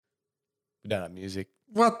We don't have music.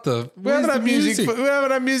 What the? We haven't had music. We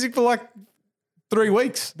haven't had music for like 3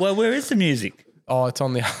 weeks. Well, where is the music? Oh, it's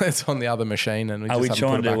on the other machine, and we Are just we haven't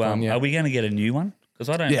trying put it to? back on yet. Are we going to get a new one? Because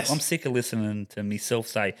I don't. Yes. I'm sick of listening to myself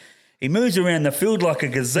say he moves around the field like a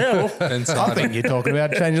gazelle. I think you're talking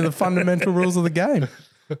about changing the fundamental rules of the game.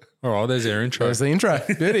 All right, there's our intro. There's the intro.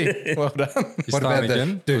 Beauty. Well done. You starting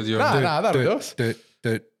again? Dude, With your- No, that'll do us. Dirt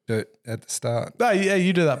at the start. No, yeah,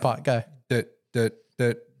 you do that part. Go. Dirt.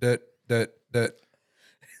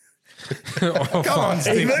 Oh, Come on, He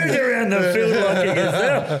Steve. moves around the field like a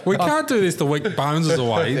gazelle. we can't do this the week Bones is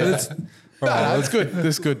away. No, it's good.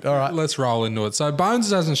 That's good. All right. Let's roll into it. So Bones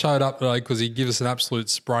hasn't showed up today because he gave us an absolute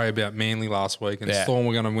spray about Manly last week and Yeah. Storm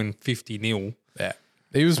were going to win 50-0. Yeah.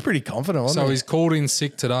 He was pretty confident, wasn't So he? he's called in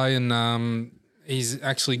sick today and he's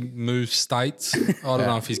actually moved states. I don't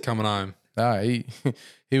know if he's coming home. No,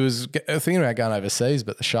 he was thinking about going overseas,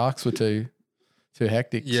 but the Sharks were too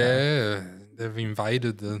hectic. so- Yeah, they've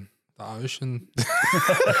invaded the ocean.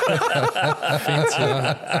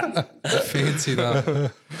 Fancy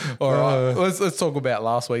that. All right, let's talk about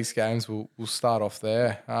last week's games. We'll start off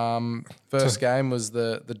there. First game was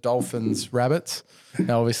the Dolphins Rabbits.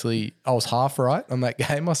 Now, obviously, I was half right on that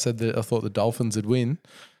game. I said that I thought the Dolphins would win.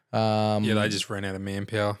 Yeah, they just ran out of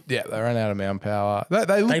manpower. Yeah, they ran out of manpower.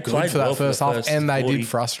 They looked good played for that well for first the half, first and they 40. did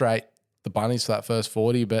frustrate the Bunnies for that first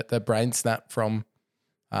 40. But their brain snap from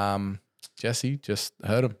Jesse just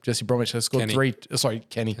hurt him. Jesse Bromwich has scored Kenny.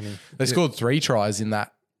 Kenny. They scored 3 tries in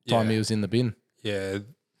that time Yeah. he was in the bin. Yeah,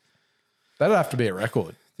 That'd have to be a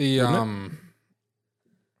record. the I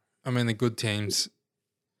mean the good teams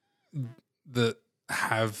that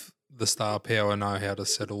have the star power know how to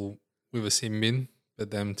settle with a sim bin, but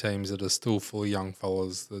them teams that are still full of young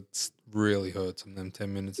fellas, that's really hurts them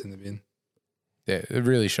 10 minutes in the bin. Yeah, it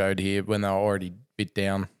really showed here when they were already bit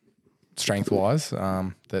down strength wise.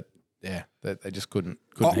 That they just couldn't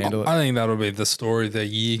handle it. I think that'll be the story of the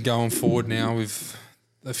year going forward now with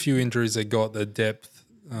a few injuries they got, the depth.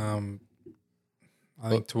 I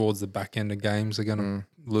think towards the back end of games they're going to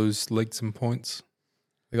lose leaks and points.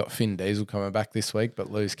 They got Finn Diesel coming back this week, but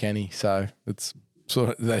lose Kenny. So it's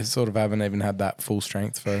they sort of haven't even had that full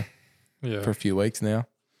strength for a few weeks now.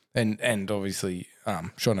 And obviously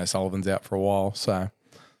Sean O'Sullivan's out for a while, so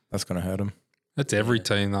that's going to hurt him. That's every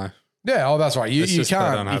team though. Yeah, oh, that's right. You It's just they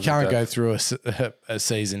don't can't have the go depth. through a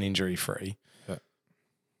season injury free.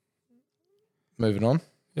 Moving on.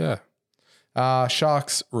 Yeah.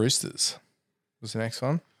 Sharks Roosters was the next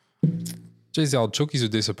one. Geez, the old Chookies were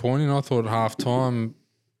disappointing. I thought at half time,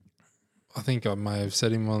 I think I may have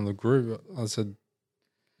said in one of the group, I said,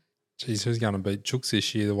 geez, who's going to beat Chooks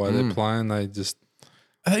this year the way they're playing? Are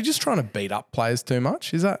they just trying to beat up players too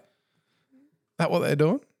much? Is that what they're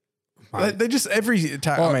doing? They just every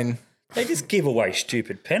attack. I mean, They just give away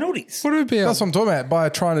stupid penalties. What about that's what I'm talking about by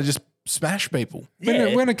trying to just smash people.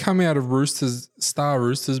 when it come out of Star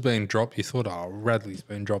Roosters being dropped, you thought, oh, Radley's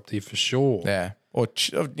been dropped here for sure. Yeah, or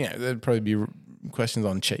there'd probably be questions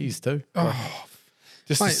on Cheese too. Oh,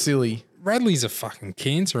 just mate, silly. Radley's a fucking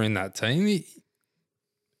cancer in that team.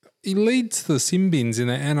 He leads the sim bins in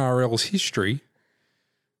the NRL's history.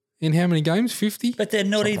 In how many games? 50? But they're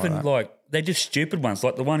not Something even like they're just stupid ones.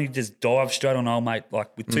 Like the one who just dived straight on old mate,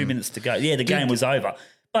 like with 2 minutes to go. Yeah, the game was over.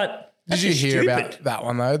 But Did that's you just hear stupid. about that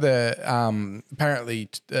one though? Apparently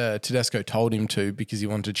Tedesco told him to because he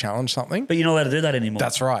wanted to challenge something. But you're not allowed to do that anymore.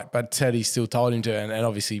 That's right. But Teddy still told him to, and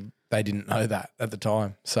obviously they didn't know that at the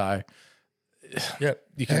time. So yeah.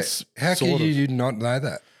 you can How can you not know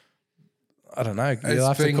that? I don't know. You'll It's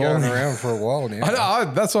have to been call going him. around for a while now. I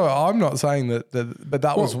know. That's why I'm not saying that. But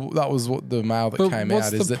that was what the mail that came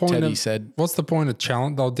out is that Teddy said. What's the point of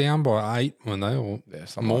challenge? They were down by 8 when they were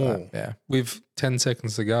Something more. like that. Yeah. With 10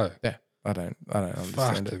 seconds to go. Yeah. I don't understand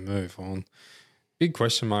Fuck it. to move on. Big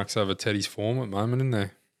question marks over Teddy's form at the moment, isn't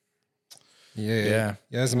there? Yeah.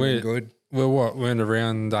 He hasn't been good. We're in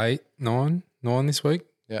around 9 this week.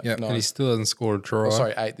 Yeah. Yep. No. And he still hasn't scored a try. Oh,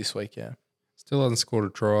 sorry, 8 this week. Yeah. Still hasn't scored a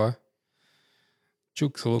try.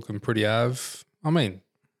 Chooks are looking pretty I mean,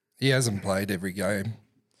 He hasn't played every game.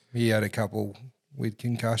 He had a couple with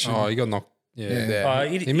concussion. he got knocked. Yeah. Yeah.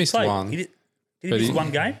 He missed played- one. Did he But miss he-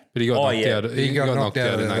 one game? But he got knocked out. he got knocked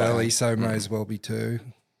out in that early, game. so may as well be 2.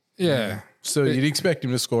 Yeah. So you'd expect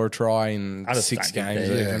him to score a try in I just 6 don't think games.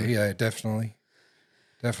 they- even. Yeah, definitely.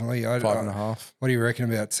 Definitely. 5.5. What do you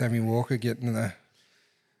reckon about Sammy Walker getting the...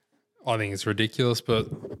 I think it's ridiculous, but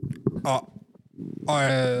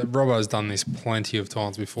Robbo's done this plenty of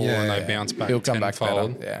times before and they bounce back He'll come back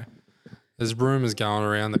tenfold. better. Yeah. There's rumours going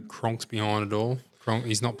around that Kronk's behind it all.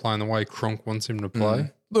 He's not playing the way Kronk wants him to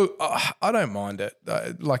play. Look, I don't mind it.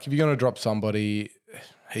 Like if you're going to drop somebody,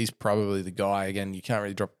 he's probably the guy. Again, you can't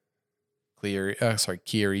really drop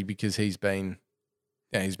Keary because he's been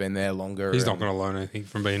there longer. He's not going to learn anything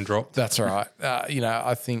from being dropped. That's right.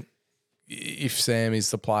 I think if Sam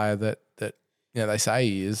is the player that they say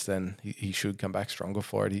he is, then he should come back stronger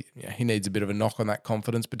for it. He needs a bit of a knock on that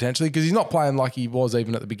confidence potentially because he's not playing like he was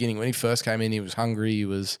even at the beginning. When he first came in, he was hungry, he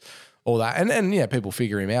was all that. And people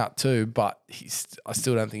figure him out too, but I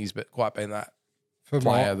still don't think he's quite been that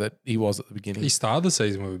player that he was at the beginning. He started the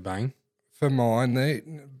season with a bang. For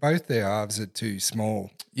mine, both their halves are too small.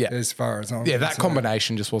 Yeah. As far as I'm that concerned.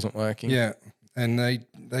 combination just wasn't working. Yeah, and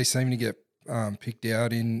they seem to get picked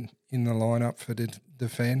out in the lineup for the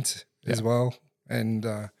defence as well. And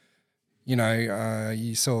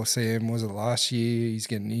you saw Sam, was it last year? He's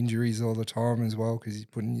getting injuries all the time as well because he's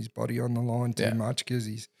putting his body on the line too much because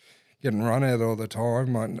he's getting run out all the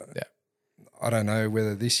time. I don't know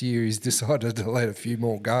whether this year he's decided to let a few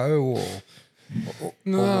more go or.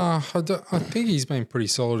 No, I think he's been pretty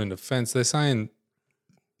solid in defence. They're saying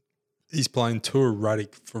he's playing too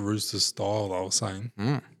erratic for Roosters' style, they were saying.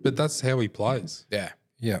 But that's how he plays. Yeah.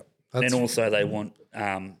 Yeah. And also they want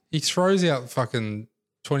he throws out fucking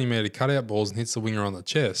 20-metre cutout balls and hits the winger on the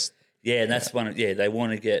chest. Yeah, and that's one. Yeah, they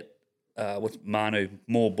want to get Manu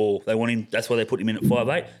more ball. They want him. That's why they put him in at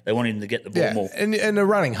 5'8". They want him to get the ball more. And a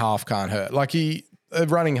running half can't hurt. Like a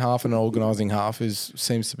running half and an organising half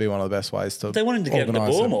seems to be one of the best ways to. They want him to get the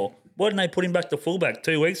ball it. more. Why didn't they put him back to fullback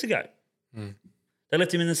 2 weeks ago? They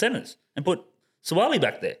left him in the centres and put Suwali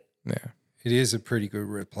back there. Yeah. It is a pretty good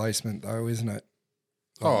replacement though, isn't it?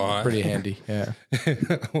 Pretty handy. Yeah.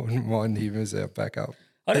 I wouldn't mind him as our backup.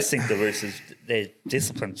 I just think the Roosters, their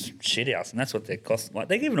discipline's shit house, and that's what they're costing. Like,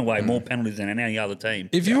 they're giving away more penalties than any other team.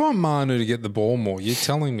 If you want Manu to get the ball more, you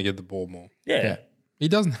tell him to get the ball more. Yeah. He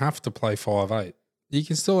doesn't have to play 5'8". You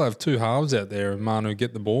can still have two halves out there and Manu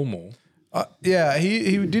get the ball more.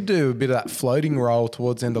 He did do a bit of that floating role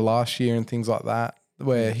towards the end of last year and things like that,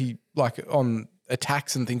 where he, like on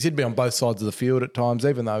attacks and things, he'd be on both sides of the field at times,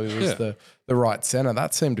 even though he was the right centre.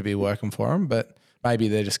 That seemed to be working for him, but maybe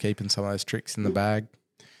they're just keeping some of those tricks in the bag.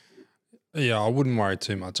 Yeah, I wouldn't worry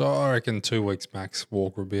too much. I reckon 2 weeks max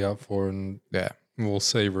Walker will be up for, and we'll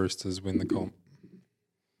see Roosters win the comp.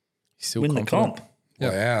 Still win confident? the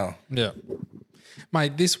comp? Wow. Yeah.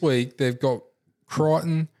 Mate, this week they've got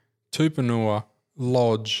Crichton, Tupanua,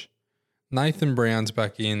 Lodge, Nathan Brown's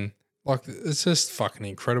back in. Like, it's just fucking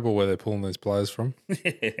incredible where they're pulling these players from.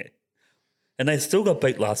 And they still got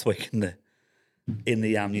beat last week in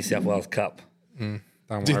the New South Wales Cup.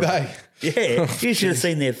 Did they? Yeah, you should have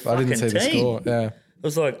seen their fucking I didn't see team. the score. Yeah, It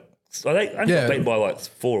was like they only got beat by like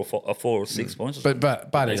 4 or 6 points. but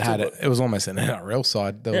it had it. It was almost an NRL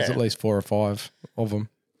side. There was at least 4 or 5 of them.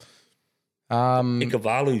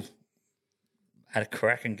 Ikavalu had a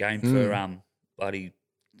cracking game for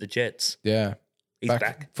the Jets. Yeah, He's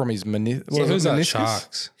back. from his meniscus. So who's that?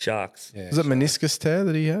 Meniscus? Sharks. Yeah. Was it meniscus tear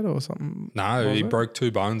that he had or something? No, he broke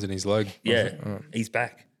 2 bones in his leg. Yeah, he's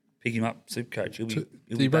back. Pick him up, Supercoach.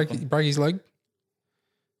 Did he break his leg?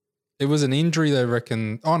 It was an injury, they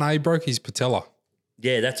reckon. Oh, no, he broke his patella.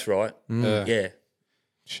 Yeah, that's right. Yeah.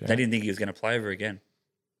 Shit. They didn't think he was going to play ever again.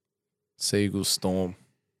 Seagulls Storm.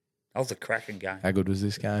 That was a cracking game. How good was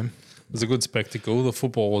this game? It was a good spectacle. The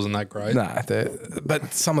football wasn't that great. Nah,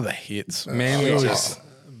 but some of the hits. Manly just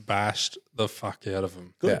bashed the fuck out of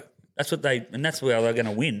him. Good. Yeah. That's where they're going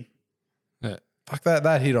to win. Yeah. Like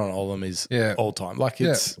that hit on Olam is all time. Like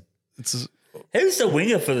it's Who's the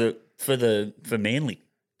winger for Manly?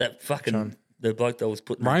 That fucking the bloke that was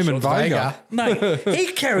putting Raymond shots. Vega. Mate,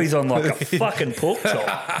 he carries on like a fucking pork chop.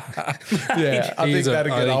 Yeah, I think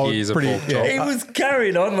that'd get old he's a pretty. pork chop. He was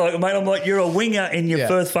carried on like, mate, I'm like, you're a winger in your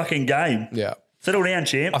first fucking game. Yeah. Settle down,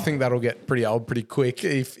 champ. I think that'll get pretty old pretty quick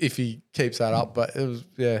if he keeps that up. But it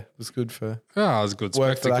was good for It was a good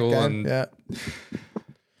work for that spectacle. game. And Yeah.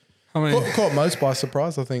 I mean, Caught most by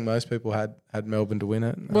surprise. I think most people had Melbourne to win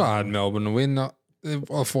it. well, I had Melbourne to win.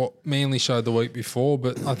 I thought Manly showed the week before,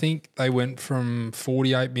 but I think they went from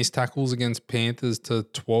 48 missed tackles against Panthers to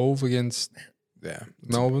 12 against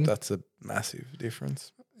Melbourne. That's a massive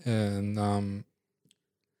difference. And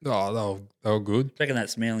they were good. I reckon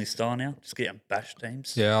that's Manly style now. Just get them bash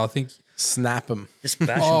teams. Yeah, I think. Snap them. Just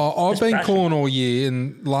bash them. I've Just been bash calling all year,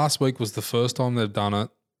 and last week was the first time they've done it.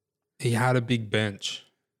 He had a big bench.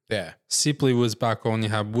 Yeah. Sipley was back on. You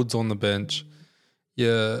had Woods on the bench.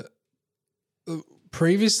 Yeah.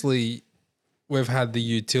 Previously, we've had the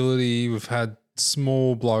utility. We've had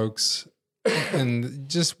small blokes, and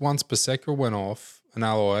just once Paseka went off and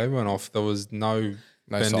Aloe went off, there was no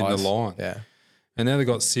bend in the size. line. Yeah. And now they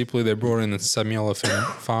got Sipley. They brought in the Samuel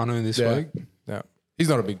Fanu this week. Yeah. He's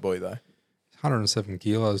not a big boy though. 107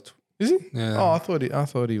 kilos. Is he? Yeah. Oh, I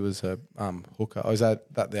thought he was a hooker. Oh, is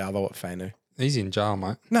that the other what Fanu? He's in jail,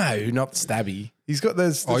 mate. No, not Stabby. He's got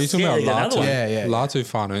those. Oh, you're talking Yeah, about another one. Latu. Yeah. Latu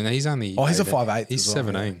Fanu. He's only. Oh, he's a 18. 5'8". He's as well,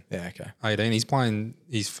 17. Yeah, okay. 18. He's playing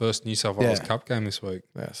his first New South Wales Yeah. Cup game this week.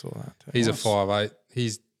 Yeah, I saw that. Too. He's a Nice 5'8".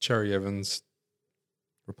 He's Cherry Evans'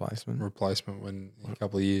 replacement. replacement in a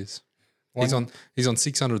couple of years. One- He's on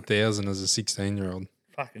 600,000 as a 16-year-old.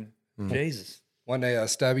 Fucking Jesus. One day our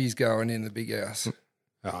Stabby's going in the big house.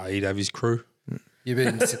 He'd have his crew. You've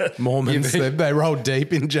been Mormons, they roll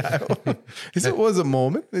deep in jail. Was it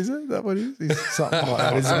Mormon? Is it that what it is? He's something like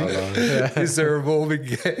that, isn't he? Yeah. Is there a Mormon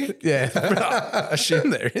gang? Yeah, I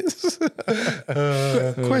assume there is.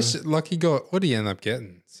 Question, like he got, what did he end up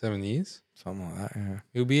getting? 7 years? Something like that, yeah.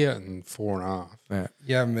 He'll be out in 4.5. Yeah.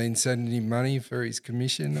 You haven't been sending him money for his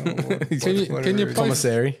commission or what? Can you whatever play- it is.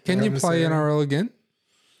 Commissary. Can you play Commissary. NRL again?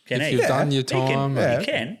 Can If he? you've done your He can. time, Yeah. He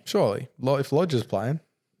can. Surely. If Lodge is playing.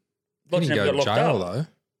 Can Lodge you never go got to locked jail up. though?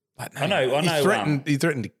 But I know, He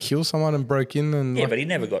threatened to kill someone and broke in and Yeah, but he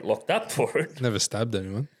never got locked up for it. Never stabbed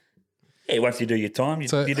anyone. Yeah, once you do your time, you,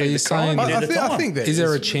 So you are do you the crime, saying- you do the time. I think Is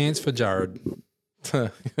there a chance for Jared?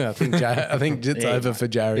 I think it's over for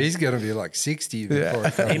Jared. He's going to be like 60 before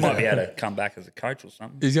he comes He might out. be able to come back as a coach or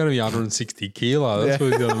something. He's going to be 160 kilo. That's what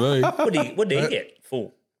he's going to be. What did he get?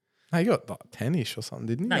 Full? No, he got like 10-ish or something,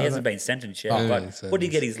 didn't he? No, he hasn't been sentenced yet. Oh, but yeah, what did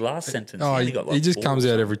he get his last sentence? Oh, only got like he just 4 comes or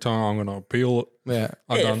out something. every time. I'm going to appeal it. Yeah.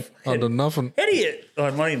 I done nothing. How do you?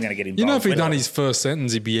 I'm not even going to get involved. You know, if he'd We're done not- his first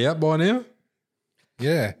sentence, he'd be out by now.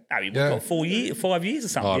 Yeah. No, he Yeah. got 5 years or I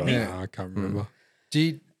something, don't didn't he? know. I can't remember.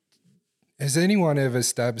 Has anyone ever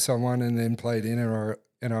stabbed someone and then played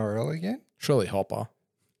NRL again? Surely Hopper.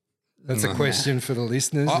 That's a question for the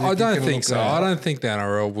listeners. I if you don't can think look so. that I up. don't think the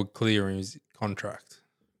NRL would clear his contract.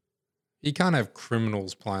 You can't have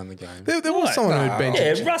criminals playing the game. There was Right. someone Nah. who'd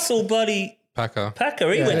bench. Yeah, Russell bloody Packer.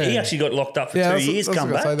 Packer. He actually got locked up for 2 years. I was Come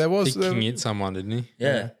gonna back. say, there He was. king hit someone, didn't he?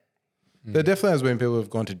 yeah. There definitely has been people who've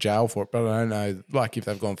gone to jail for it, but I don't know, like if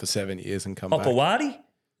they've gone for 7 years and come back. Opawati.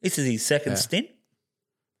 This is his second stint.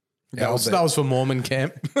 That was for Mormon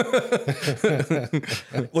camp.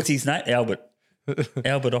 What's his name? Albert.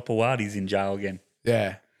 Albert Opawati's in jail again.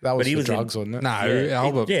 Yeah, that was he for was in- drugs, wasn't it? No, Yeah.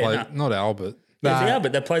 Albert Yeah, played. Not Albert. Yeah, Nah.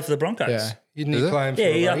 Albert. They played for the Broncos. Yeah, Isn't Is he it? playing for Yeah,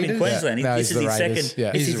 the he up in Raiders? Queensland. No, This he's is the his Raiders. second.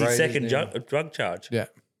 Yeah. This He's is the his Raiders second now. drug charge. yeah.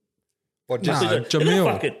 What, No, just They're gonna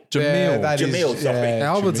Jamil. fuck it. Jamil. that is- Jamil, sorry.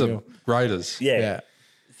 Albert's Jamil. a Raiders. Yeah. Yeah.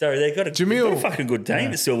 So they've got a Jamil- fucking good team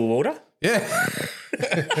at Silverwater. Yeah.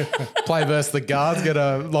 Play versus the guards, get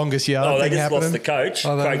a longest yard Oh, they thing just happening. lost the coach,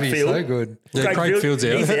 Oh, that'd Craig be Field. so good. Yeah, Craig Field's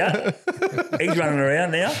out. He's out. He's running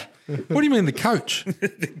around now. What do you mean the coach?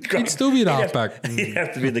 He'd still be an halfback. He'd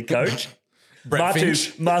have to be the coach. Brett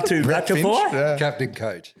Finch. Matu Finch, Ratchaford. yeah. Captain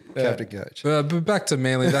coach. Captain coach. But back to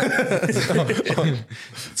Manly.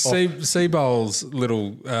 Seabowl's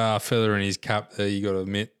little feather in his cap there, you got to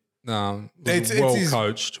admit. It's well his-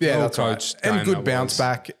 coached. Yeah, well that's right. coached. And game good that bounce was.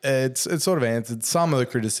 back. It's sort of answered some of the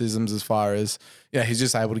criticisms as far as, he's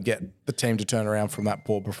just able to get the team to turn around from that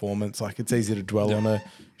poor performance. Like it's easy to dwell on a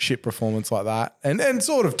shit performance like that. And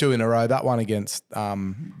sort of 2 in a row. That one against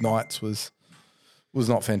Knights was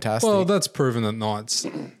not fantastic. Well, that's proven that Knights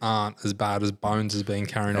aren't as bad as Bones has been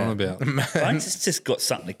carrying on about. Bones has just got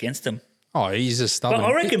something against him. Oh, he's just But stubborn.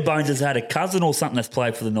 I reckon Bones has had a cousin or something that's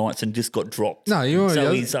played for the Knights and just got dropped. No,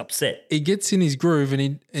 so he's upset. He gets in his groove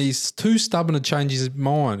and he's too stubborn to change his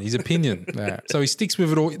mind, his opinion. So he sticks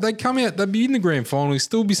with it all. They come out, they'd be in the grand final, he'd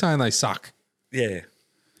still be saying they suck. Yeah.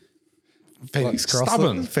 Phoenix stubborn.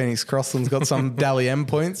 Crossland. Phoenix Crossland's got some Dally M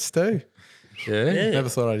points too. Yeah. Yeah. Never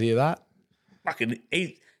thought I'd hear that. Fucking,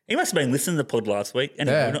 he must have been listening to the pod last week.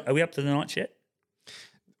 Anyway, Yeah. are we up to the Knights yet?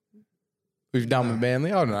 We've done with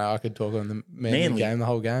Manly. I don't know. I could talk on the Manly game, the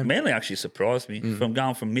whole game. Manly actually surprised me from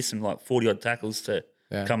going from missing like 40 odd tackles to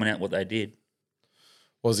Yeah. coming out what they did.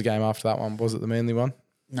 What was the game after that one? Was it the Manly one?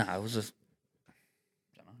 No, it was just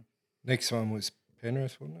Next one was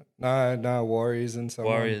Penrith, wasn't it? No, Warriors and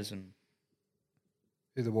someone. Warriors and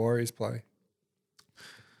Who the Warriors play?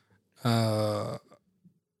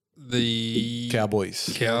 The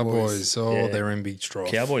Cowboys. Cowboys. Oh, Yeah. they're in big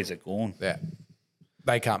strife. Cowboys are gone. Yeah.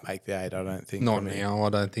 They can't make the 8, I don't think. Not I mean, now, I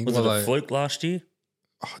don't think. Was Well, it a they- fluke last year?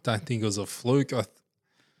 I don't think it was a fluke.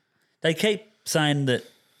 They keep saying that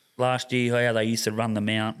last year how they used to run the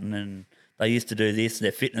mountain and they used to do this.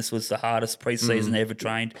 Their fitness was the hardest preseason they ever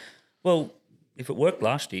trained. Well, if it worked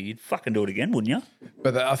last year, you'd fucking do it again, wouldn't you?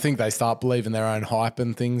 But I think they start believing their own hype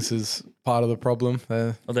and things is part of the problem.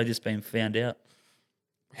 Or they just been found out?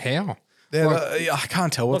 How? I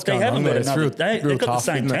can't tell what's Look, they going on haven't there. got It's another- real, they've real got the tough,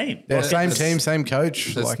 same isn't it? team. Yeah, Like, same it's- team, same coach.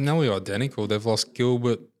 It's Like, nearly identical. They've lost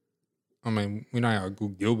Gilbert, I mean, we know how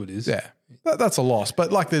good Gilbert is. Yeah, that's a loss.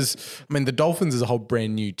 But like, the Dolphins is a whole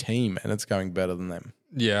brand new team, and it's going better than them.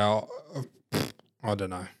 Yeah, I don't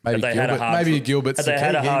know. Maybe Have they had a Gilbert. hard Maybe draw? Gilbert's Have the they key.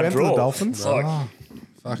 had a He hard went for the draw? Dolphins. Like, Oh,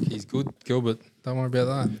 fuck, he's good, Gilbert. Don't worry about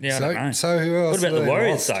that. yeah, I don't know. So who else? What about have the they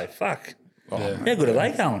Warriors, lost? though? Fuck. Yeah. How good are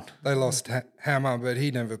they going? They lost Hammer, but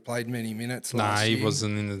he never played many minutes Nah, last he year.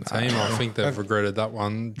 wasn't in the team. I think they've regretted that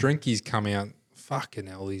one. Drinky's come out. Fucking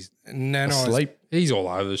hell, he's Asleep. all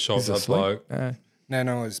over the shop, that Asleep. bloke. Yeah.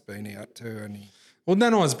 Nano has been out too, and he Well,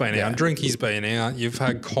 Nano's been out. Drinky's been out. You've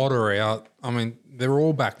had Cotter out. I mean, they're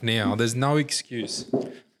all back now. There's no excuse.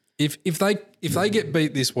 If they get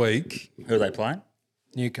beat this week, Who are they playing?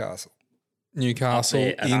 Newcastle. Newcastle Up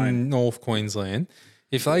there at in home. North Queensland,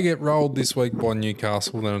 if they get rolled this week by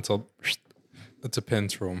Newcastle, then it's a pen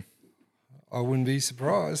through them. I wouldn't be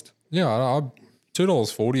surprised. Yeah, I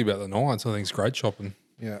 $2.40 about the Knights. I think it's great shopping.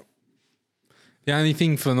 Yeah. The only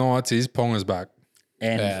thing for Knights is Ponga's back.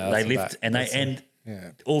 And Yeah, they that's lift, bad. and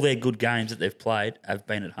Yeah. all their good games that they've played have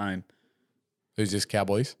been at home. Who's this?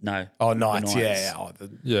 Cowboys? No. Oh, the Knights. Yeah. Oh,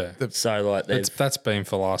 Yeah, So like that's been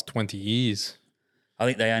for the last 20 years. I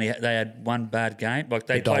think they had one bad game. Like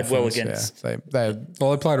they played well Dolphins, against Yeah. They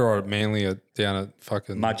Well, they played all right at Manly down at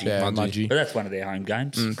fucking Mudgee. Yeah, Mudgee. But that's one of their home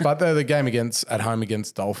games. but the game at home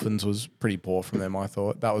against Dolphins was pretty poor from them. I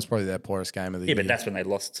thought that was probably their poorest game of the Yeah, year. but that's when they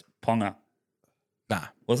lost Ponga, nah.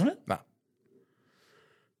 wasn't it?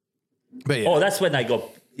 But yeah, Oh, that's when they got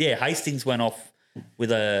Hastings went off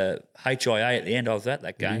with a HIA at the end. I was at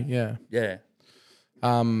that game. yeah, Yeah.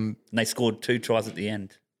 And they scored 2 tries at the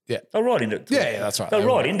end. yeah. They're right into it. Yeah, that's right. They're They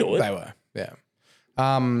right were. into it. They were, yeah.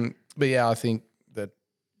 But yeah, I think that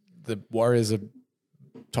the Warriors are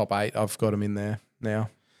top 8. I've got them in there now.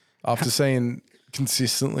 After seeing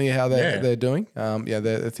consistently how they're doing,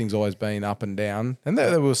 their thing's always been up and down, and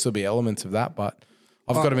there will still be elements of that, but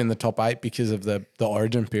I've got them in the top 8 because of the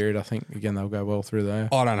origin period. I think again they'll go well through there.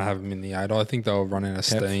 I don't have them in the 8. I think they'll run out of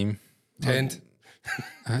steam. 10th.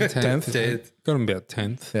 10th. Got them about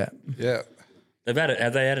 10th. Yeah, Yeah. They've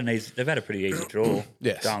had a pretty easy draw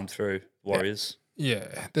Yes. going through Warriors.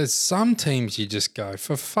 Yeah, there's some teams you just go,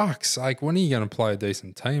 for fuck's sake, when are you going to play a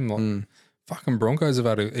decent team? Like fucking Broncos have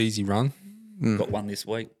had an easy run. Got one this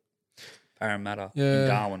week. Parramatta Yeah. in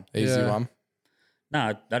Darwin. easy Yeah. one.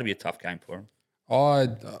 No, that'd be a tough game for them. I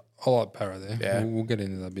like Para there. Yeah. We'll get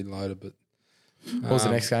into that a bit later, but What was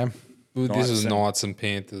the next game? well, this is Knights. Knights and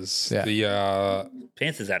Panthers. Yeah. The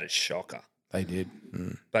Panthers had a shocker, They did.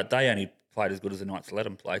 but they only played as good as the Knights let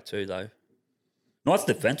them play too, though. Knights'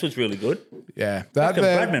 defence was really good. Yeah, that Fucking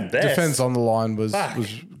their Bradman Best. defense on the line was Fuck.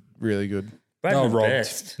 really good. they were Bradman robbed.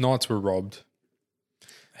 Best. Knights were robbed.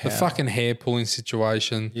 The How? fucking hair pulling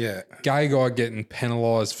situation. Yeah. Gay guy getting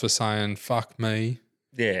penalised for saying "fuck me."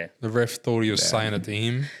 Yeah. The ref thought he was saying it to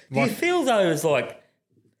him. Do you feel though it's like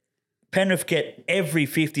Penrith get every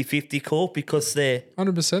 50-50 call because they're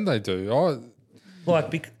 100% they do.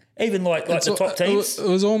 even like the top teams? It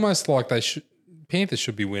was almost like Panthers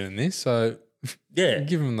should be winning this, so Yeah.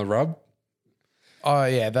 give them the rub. Oh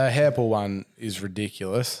yeah, the hairpull one is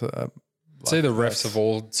ridiculous. See, the refs have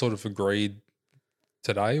all sort of agreed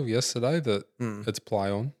today or yesterday that it's play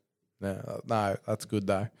on. No, that's good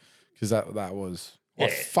though, because that was. I Yeah.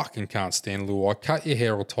 fucking can't stand Luai. Cut your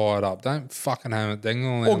hair all tied up. Don't fucking have it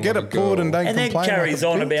dangling. Or get it pulled and don't And then complain. carries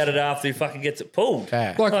like a on bitch. about it after he fucking gets it pulled.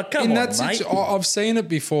 Yeah. Like come in on, that mate. I've seen it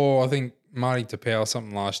before. I think Marty Tapau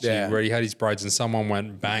something last year Yeah. where he had his braids and someone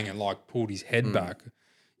went bang and like pulled his head back.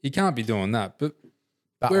 You can't be doing that. But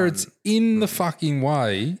That where one- it's in the fucking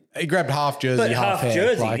way, he grabbed half jersey, But half half hair.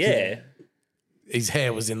 jersey, like, yeah. his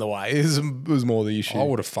hair was in the way. It was more the issue. I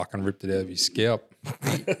would have fucking ripped it out of his scalp.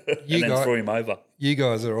 You And then guys, threw him over. you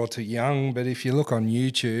guys are all too young, but if you look on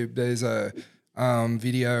YouTube, there's a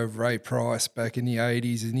video of Ray Price back in the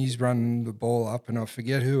 80s, and he's running the ball up, and I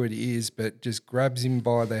forget who it is, but just grabs him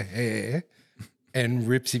by the hair and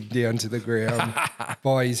rips him down to the ground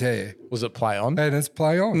by his hair. Was it play on? And it's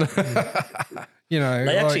play on. You know,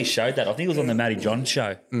 They like- actually showed that. I think it was on the Matty John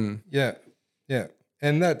show. yeah, yeah.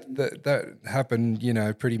 And that happened, you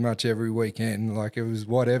know, pretty much every weekend. Like it was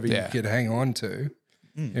whatever Yeah. you could hang on to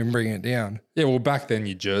and bring it down. Yeah, well, back then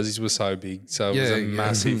your jerseys were so big, so it was Yeah, a yeah.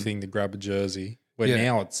 massive thing to grab a jersey. Where Yeah.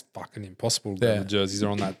 now it's fucking impossible to grab Yeah. the jerseys. They're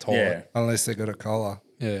on that tight. Yeah. Unless they got a collar.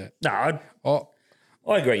 Yeah. No, Oh,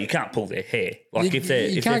 I agree. You can't pull their hair. Like You- if they're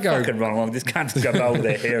you can't go- fucking running along, just can't just go over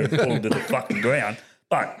their hair and pull them to the fucking ground.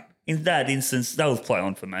 But in that instance, that was play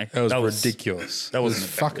on for me. that was ridiculous. that That was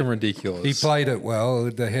wasn't fucking ridiculous. He played it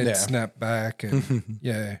well. The head Yeah. snapped back, and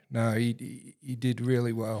he did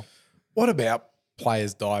really well. What about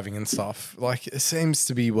players diving and stuff? Like it seems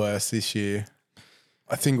to be worse this year.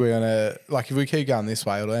 I think we're going to, like, if we keep going this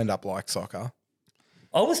way, it'll end up like soccer.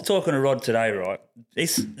 I was talking to Rod today, right?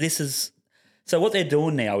 This is so what they're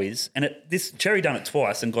doing now is, and this Cherry done it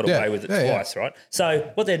twice and got away with it twice, right?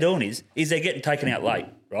 So what they're doing is they're getting taken out late,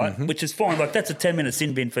 right? Which is fine. Like, that's a 10-minute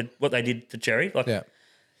sin bin for what they did to Cherry. Like,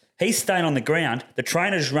 he's staying on the ground. The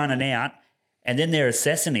trainer's running out, and then they're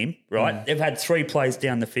assessing him, right? They've had 3 plays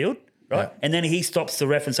down the field, right? And then he stops the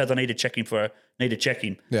ref and says, "I need to check him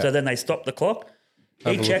Yeah. So then they stop the clock.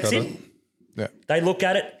 He checks him. Yeah. They look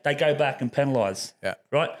at it. They go back and penalise. Yeah.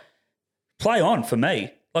 Right? Play on for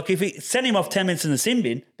me. Like, if he send him off 10 minutes in the sin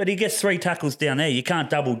bin, but he gets 3 tackles down there, you can't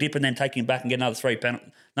double dip and then take him back and get another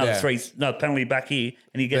penalty back here,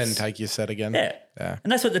 and he gets Then take your set again. yeah.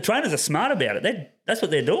 And that's what the trainers are smart about it. That's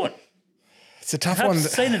what they're doing. It's a tough I've one.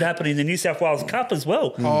 seen it happen in the New South Wales Cup as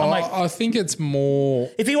well. I'm like, I think it's more.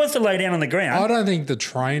 if he wants to lay down on the ground, I don't think the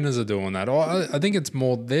trainers are doing that. I think it's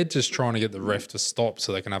more they're just trying to get the ref to stop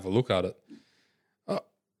so they can have a look at it.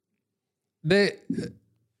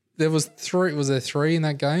 There was 3. Was there 3 in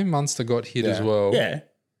that game? Munster got hit as well. yeah,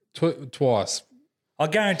 Twice. I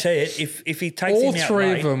guarantee it. If he takes All him out 3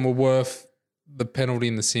 late, of them were worth the penalty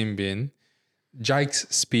in the sin bin. Jake's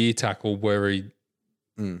spear tackle where he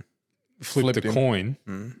flipped the coin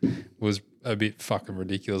was a bit fucking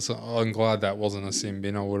ridiculous. I'm glad that wasn't a sin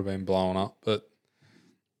bin. I would have been blown up. But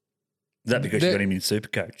is that because you got him in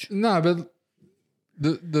Supercoach? no, but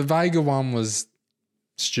the Vega one was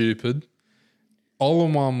stupid.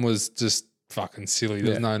 Olin one was just fucking silly.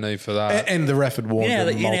 There's no need for that. And the ref had warned You know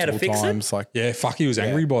him how to multiple fix it? times. Like, Yeah, fuck, he was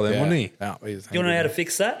angry by then, wasn't he? Yeah, he was Do you know how to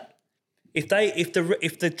fix that? If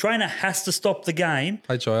the trainer has to stop the game,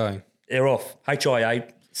 HIA. they're off. HIA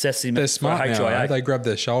sets him They're for smart HIA. now. They grab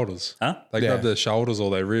their shoulders. Huh? They grab their shoulders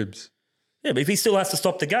or their ribs. Yeah, but if he still has to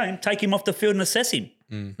stop the game, take him off the field and assess him.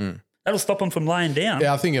 That'll stop him from laying down.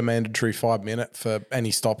 Yeah, I think a mandatory 5-minute for any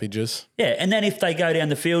stoppages. Yeah, and then if they go down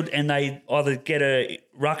the field and they either get a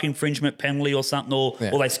ruck infringement penalty or something or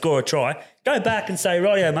they score a try, go back and say,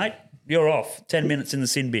 rightio, mate, you're off. 10 minutes in the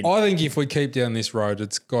sin bin. I think if we keep down this road,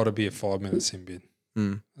 it's got to be a 5-minute sin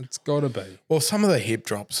bin. It's got to be. Well, some of the hip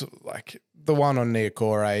drops, like the one on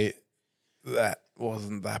Niokore, that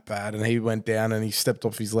wasn't that bad. And he went down and he stepped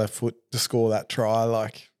off his left foot to score that try.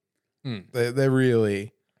 Like, they're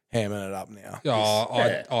really hamming it up now.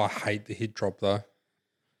 I hate the hit drop though.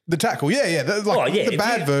 The tackle, the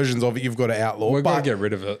bad versions of it you've got to outlaw. We've got to get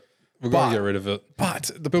rid of it. We've got to get rid of it.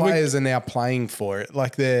 But the players are now playing for it.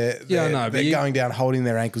 Like they're going down, holding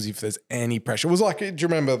their ankles if there's any pressure. It was like, do you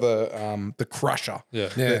remember the crusher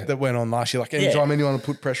that went on last year? Like anytime anyone would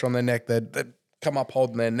put pressure on their neck, they'd come up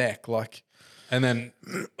holding their neck. Like, and then,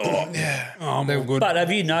 I'm all good. But have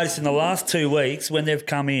you noticed in the last 2 weeks when they've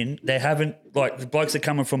come in, they haven't, like the blokes are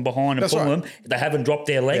coming from behind and pulling them, they haven't dropped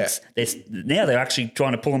their legs. Now they're actually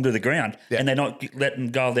trying to pull them to the ground and they're not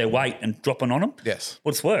letting go of their weight and dropping on them. Yes.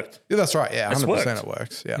 Well, it's worked. Yeah, that's right. Yeah, 100% worked. it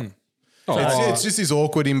works. Yeah. It's just this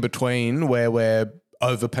awkward in between where we're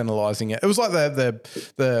over penalising it. It was like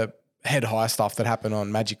the head high stuff that happened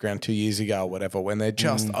on Magic Round 2 years ago or whatever, when they're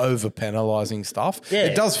just over penalising stuff. Yeah.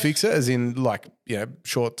 It does fix it, as in, like, you know,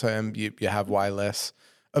 short term you have way less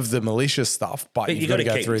of the malicious stuff, but you've got to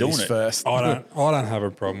go through this first. I don't have a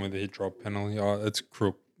problem with the hit drop penalty. It's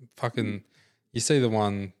crook. Fucking, you see the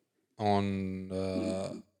one on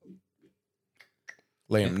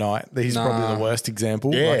Liam Knight. He's probably the worst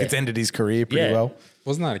example. Yeah. Like, it's ended his career pretty well.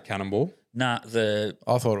 Wasn't that a cannonball? Nah,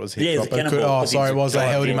 I thought it was hip it drop. was a cannonball. Sorry, it was. They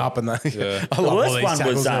held him up and I love worst all these one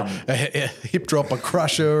tackles. was, A hip drop, a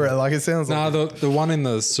crusher. Like, it sounds like. No, the one in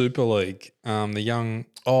the Super League, the young.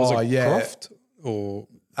 Was it Croft or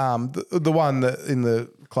the one that in the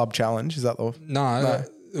club challenge, is that the no?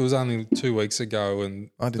 It was only 2 weeks ago, and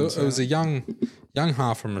I didn't it was a young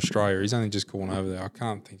half from Australia. He's only just gone over there. I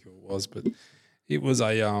can't think who it was, but it was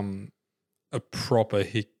a proper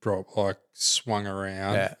hip drop, like swung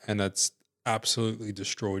around, and it's absolutely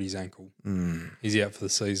destroyed his ankle. He's out for the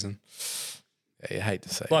season. Yeah, you hate to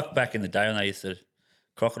see. like back in the day when they used to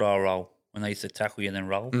crocodile roll, when they used to tackle you and then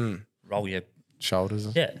roll your shoulders.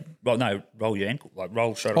 roll your ankle, like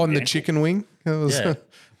roll shoulder. On the ankle. chicken wing. It was,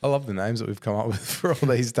 I love the names that we've come up with for all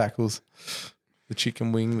these tackles. The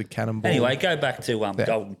chicken wing, the cannonball. Anyway, go back to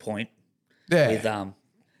Golden Point with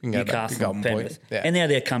Newcastle and Penrith. And now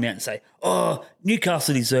they're coming out and say, oh,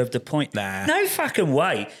 Newcastle deserved a point. Nah. No fucking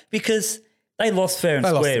way, because they lost fair and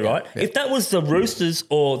square, right? Yeah. If that was the Roosters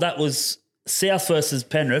or that was South versus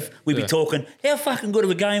Penrith, we'd be talking, how fucking good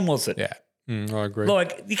of a game was it? Yeah. I agree.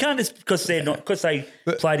 Like you can't just because they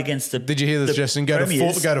played against the. Did you hear the suggestion? Go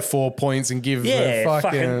to 4 points and give the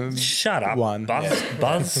fucking shut up, one.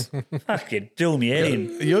 Buzz. Fucking doing me head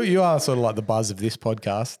in. You are sort of like the Buzz of this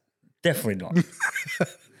podcast. Definitely not.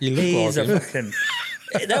 You look like him.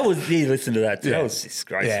 Fucking. That was you. Listen to that. That was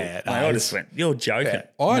disgraceful. Yeah, Mate, I just went. You're joking.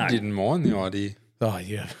 I didn't mind the idea. Oh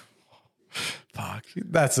yeah. Fuck.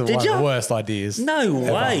 That's one of the worst ideas. No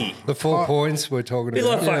way. The 4 points we're talking Be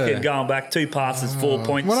like about. fucking going back 2 passes, 4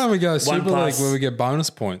 points. Why don't we go Super League pass. where we get bonus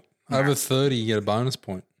point? Over 30, you get a bonus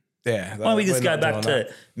point. Yeah. Why don't we just go back to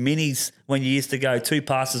minis when you used to go 2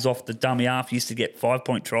 passes off the dummy half, you used to get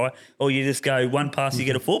 5-point try, or you just go 1 pass, you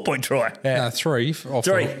get a 4-point try. No, 3.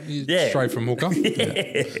 Straight from hooker.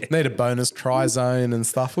 Need a bonus try zone and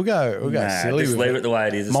stuff. We'll go silly. Just leave it the way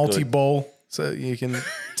it is. It's Multi-ball. So you can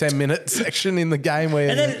 10-minute section in the game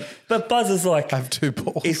where but Buzz is like have 2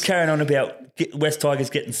 balls. he's carrying on about West Tigers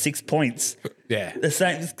getting 6 points. Yeah. The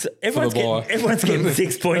same. Everyone's getting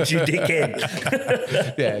 6 points. You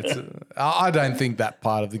dickhead. Yeah, I don't think that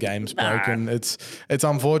part of the game's broken. It's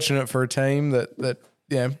unfortunate for a team that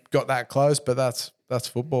got that close, but that's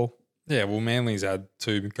football. Yeah, well, Manly's had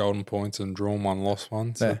 2 golden points and drawn 1, lost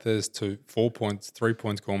 1. So if there's 4 points, 3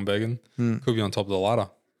 points gone begging, could be on top of the ladder.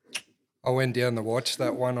 I went down to watch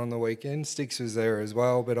that one on the weekend. Sticks was there as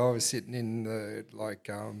well, but I was sitting in the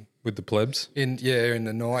With the plebs? in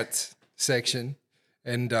the Knights section,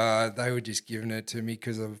 and they were just giving it to me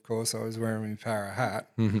because of course I was wearing my para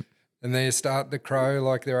hat. Mm-hmm. And they start to crow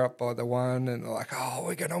like they're up by the 1, and they're like, "Oh,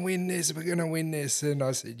 we're gonna win this, we're gonna win this." And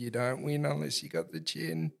I said, "You don't win unless you got the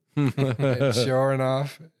chin." And sure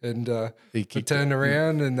enough, and I turned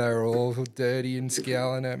around and they were all dirty and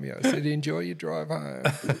scowling at me. I said, "Enjoy your drive home."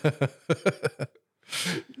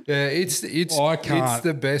 Yeah, it's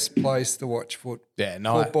the best place to watch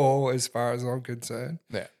football as far as I'm concerned.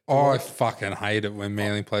 Yeah, I fucking hate it when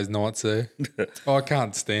Manly plays Knights there. I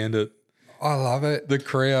can't stand it. I love it. The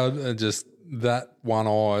crowd are just that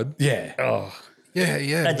one-eyed. Yeah. Oh,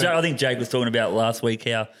 yeah. I think Jake was talking about last week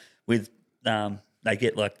how with they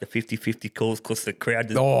get like the 50-50 calls because the crowd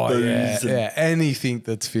just boos. Yeah. Anything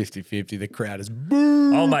that's 50-50, the crowd is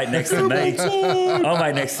boo. Old mate next to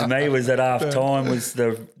me was at half time was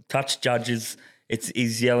the touch judges.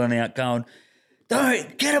 He's yelling out going,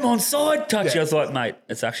 "Don't get him on side, touch." I was like, "Mate,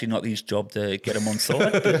 it's actually not his job to get him on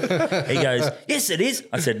side." He goes, "Yes, it is."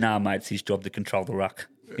 I said, "Nah, mate, it's his job to control the ruck."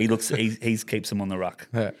 He keeps him on the ruck.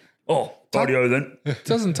 Yeah. Oh, audio then.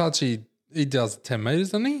 Doesn't touch, he does 10 metres,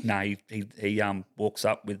 doesn't he? No, he walks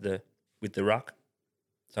up with the ruck,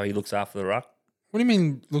 so he looks after the ruck. What do you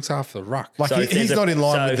mean looks after the ruck? Like he's not in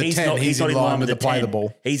line with the 10, he's in line with the play the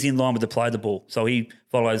ball. He's in line with the play the ball, so he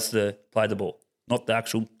follows the play the ball, not the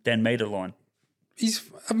actual 10-metre line. He's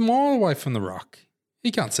a mile away from the ruck.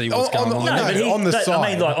 He can't see what's going on. No, but on the side.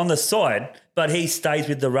 I mean, like on the side, but he stays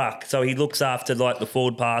with the ruck, so he looks after like the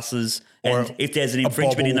forward passes, and if there's an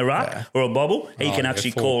infringement in the ruck or a bobble, he can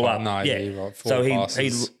actually call up. No, yeah, right, so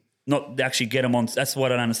he not actually get him on. That's why I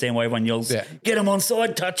don't understand why everyone yells, "Get him on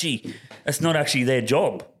side, touchy." That's not actually their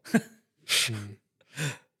job.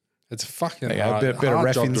 It's a fucking bit hard of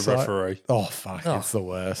ref job to insight. referee. Oh, fuck. It's the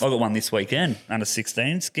worst. I got one this weekend, under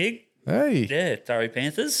 16s gig. Hey. Yeah, Surrey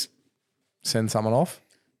Panthers. Send someone off.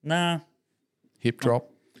 Nah, Hip drop.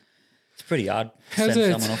 it's pretty hard. to How's send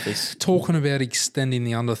it someone off this. talking about extending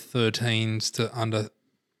the under 13s to under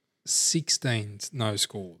 16s, no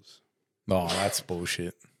scores? Oh, that's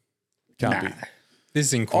bullshit. Can't be. This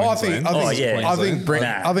is in I Queensland.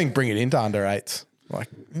 think bring it into under 8s. Like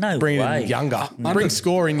No bring way. it in younger. Bring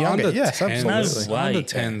scoring younger. Under Yes, 10s. absolutely. No way. Under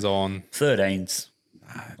 10s on. 13s.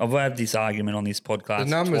 I've had this argument on this podcast The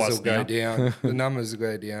numbers twice will go now. down. The numbers will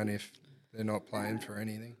go down if they're not playing for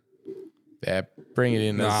anything. Yeah, bring it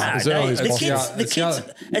in Nah, as early as the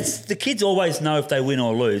possible. the kids always know if they win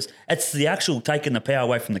or lose. It's the actual taking the power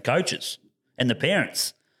away from the coaches and the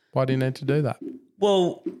parents. Why do you need to do that?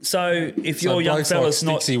 Well, so if your young blokes fella's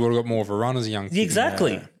like not Stixie would have got more of a run as a young kid.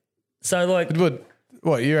 exactly, so like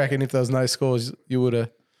What you reckon? If there was no scores, you would have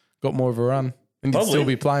got more of a run, and you'd Probably. still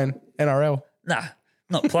be playing NRL. nah,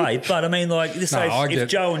 not play. But I mean, like this, if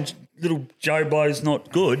Joe and little Joe Blow's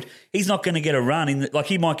not good, he's not going to get a run. Like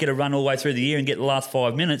he might get a run all the way through the year and get the last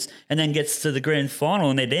 5 minutes, and then gets to the grand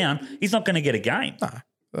final and they're down. He's not going to get a game.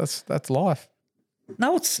 That's life.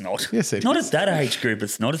 No, it's not. Yes, it not is. at that age group.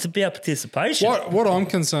 It's not. It's about participation. What I'm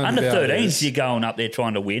concerned Under about 13s, is you're going up there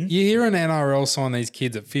trying to win. you hear an NRL sign these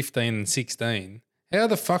kids at 15 and 16. How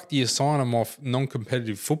the fuck do you sign them off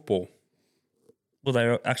non-competitive football? Well,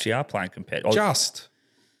 they actually are playing competitive. Just.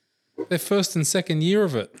 Their first and second year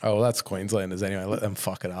of it. Oh, well, that's Queenslanders anyway. Let them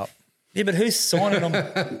fuck it up. Yeah, but who's signing them?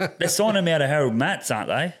 They're signing them out of Harold Matts, aren't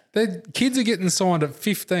they? Their kids are getting signed at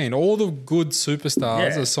 15. All the good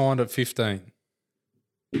superstars Yeah. are signed at 15.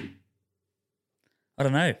 I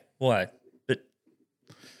don't know why, but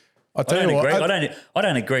I tell you what, I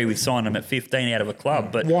don't agree with signing them at 15 out of a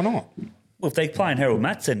club. But Why not? well, if they're playing Harold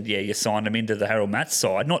Matts, then yeah, you sign them into the Harold Matts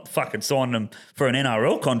side, not fucking sign them for an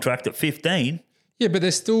NRL contract at 15. Yeah, but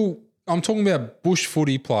they're still – I'm talking about bush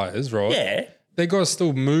footy players, right? Yeah, They got to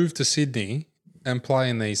still move to Sydney and play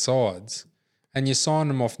in these sides, and you sign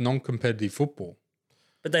them off non-competitive football.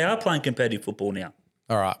 but they are playing competitive football now.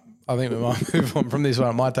 all right. I think we might move on from this one.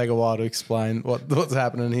 It might take a while to explain what's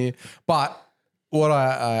happening here. But what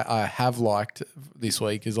I have liked this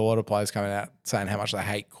week is a lot of players coming out saying how much they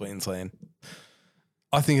hate Queensland.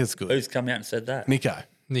 I think it's good. Who's come out and said that? Nico,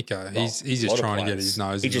 he's a just lot of trying to get players. his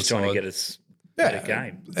nose. He's just trying to get us a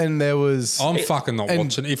game. And there was, I'm fucking not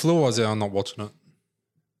watching it. If Lou was there, I'm not watching it.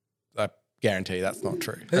 I guarantee that's not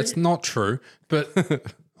true. That's not true, but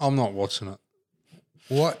I'm not watching it.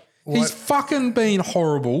 What? He's fucking been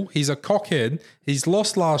horrible. He's a cockhead. He's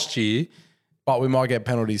lost last year. But we might get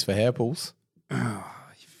penalties for hair pulls.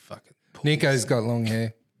 Fucking Nico's got long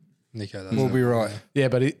hair. Nico, We'll be right. Yeah,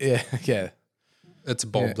 but yeah. it's a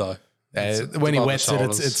bob though. When he above the wets it,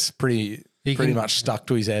 shoulders. it's pretty can- much stuck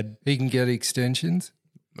to his head. He can get extensions.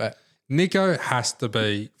 But Nico has to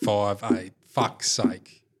be 5'8". Fuck's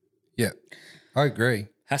sake. Yeah, I agree.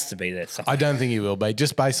 Has to be there. I don't think he will be,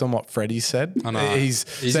 just based on what Freddie said. I know. He's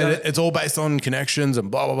He's said got- it's all based on connections and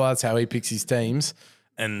blah, blah, blah. That's how he picks his teams.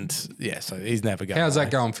 And, yeah, so he's never going How's away.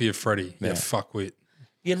 that going for you, Freddie? Yeah, fuckwit.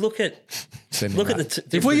 You look at Send him look at back.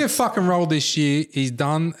 the If we get fucking rolled this year, he's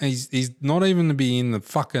done. He's not even to be in the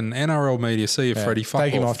fucking NRL media. See you, Freddie. Fuck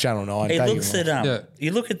Take him off Channel 9. It Take looks him off. at Yeah.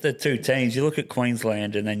 you look at the two teams. You look at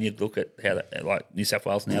Queensland, and then you look at how like New South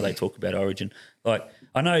Wales and how they talk about Origin. Like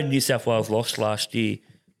I know New South Wales lost last year,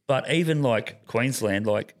 but even like Queensland,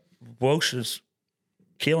 like Welsh is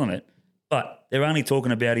killing it, but they're only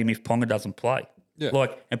talking about him if Ponga doesn't play. Yeah.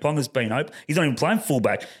 Like, and Ponga's been open. He's not even playing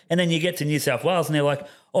fullback. And then you get to New South Wales, and they're like,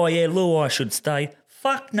 "Oh yeah, Luai should stay."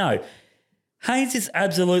 Fuck no. Haynes is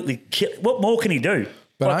absolutely what more can he do?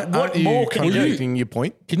 But Like, what more can he do? contradicting your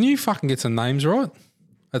point? Can you fucking get some names right?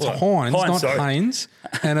 It's What? Hines, Hines, not sorry. Haynes,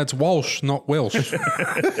 and it's Walsh, not Welsh. No,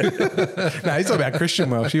 he's talking about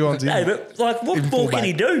Christian Welsh. He wants him. No, but like, what In more can fullback.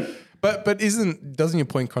 he do? But doesn't your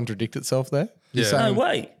point contradict itself there? You're Yeah. No saying-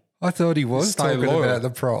 way. I thought he was Stay talking loyal. about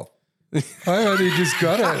the prop. I only just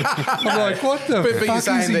got it. I'm like, what the But you're fuck is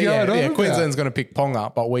saying he that going on about? Queensland's going to pick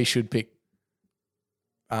Ponga, but we should pick.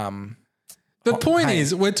 The point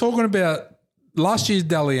is, we're talking about last year's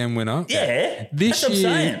Dally M winner. Yeah. This that's what I'm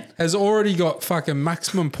year saying. has already got fucking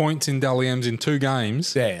maximum points in Dally M's in 2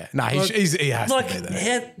 games. Yeah, no, he has Like, to be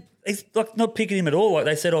there. he's like not picking him at all. Like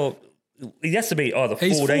they said, he has to be either 14.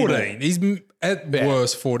 He's 14. He's at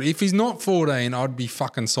worst 40. If he's not 14, I'd be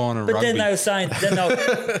fucking signing But rugby. then they were saying,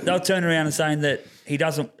 they'll turn around and saying that it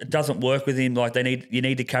doesn't work with him. Like you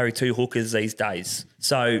need to carry 2 hookers these days.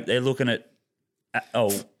 So they're looking at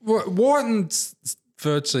Whiten's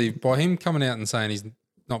virtually, by him coming out and saying he's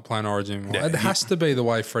not playing Origin anymore, it has to be the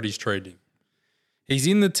way Freddie's treated him. He's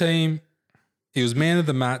in the team. He was man of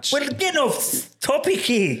the match. we're getting off topic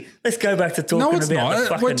here. Let's go back to talking No, it's about the not.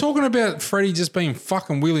 fucking, We're talking about Freddie just being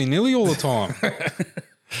fucking willy-nilly all the time.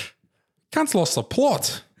 Cunt's lost the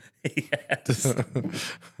plot.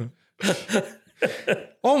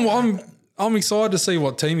 I'm excited to see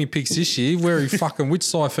what team he picks this year, which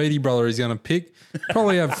Saifidi brother he's going to pick.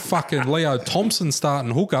 Probably have fucking Leo Thompson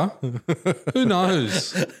starting hooker. Who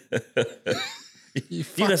knows? You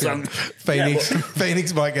got some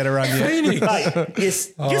Phoenix might get a run yet. Phoenix. Mate, yes,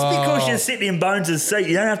 just because you're sitting in Bones' seat,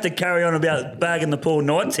 you don't have to carry on about bagging the poor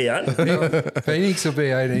Knights out. Phoenix will be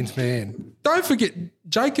 18th man. Don't forget,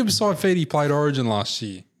 Jacob Saifidi played Origin last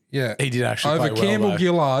year. Yeah. He did actually Over play well, Campbell though.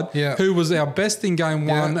 Gillard, Yeah. who was our best in game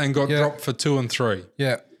 1 and got Yeah. dropped for 2 and 3.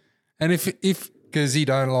 Yeah. And if Because he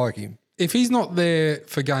don't like him. he's not there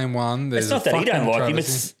for game 1, there's It's not that he don't like him.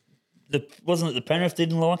 It's wasn't it the Penrith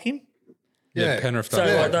didn't like him? Yeah, Penrith. So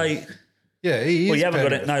don't like like him. Yeah, he is. well, you haven't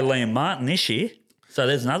Penrith. got no Liam Martin this year. So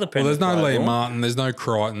there's another Well, Penrith. there's no player Liam gone. Martin, there's no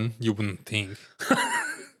Crichton, you wouldn't think.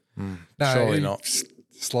 No, Surely he not.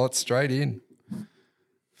 Slot straight in.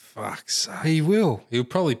 Fuck's sake. He will. He'll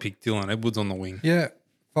probably pick Dylan Edwards on the wing. Yeah.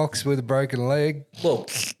 Fox with a broken leg. Well,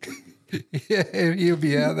 Yeah, he'll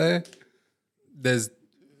be out there.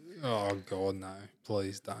 Oh, God, no.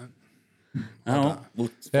 Please don't. We've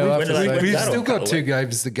still got 2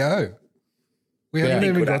 games to go. We haven't Anything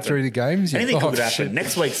even could got happen. through the games yet. Anything Oh, could happen. shit.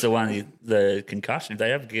 Next week's the one, the concussion.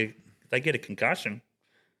 If they get a concussion,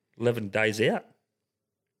 11 days out.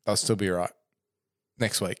 they'll still be right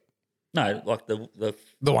next week. No, like the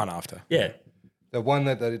one after. Yeah. The one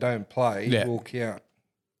that they don't play will count.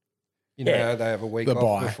 You know how they have a week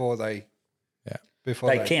off before they they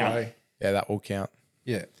count. play. Yeah, that will count.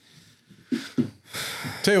 Yeah.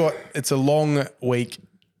 Tell you what, it's a long week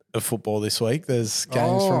of football this week. There's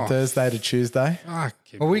games from Thursday to Tuesday.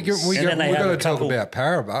 Well, we got to talk about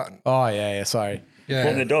Para. Oh, yeah, sorry. Yeah.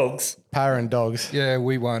 Well, the Dogs. Para and Dogs. Yeah,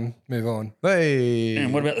 we won. Move on. Hey.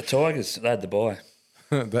 And what about the Tigers? They had the bye.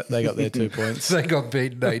 They got their 2 points. They got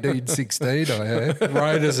beaten 18-16, I heard.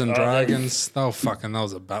 Raiders and Dragons. That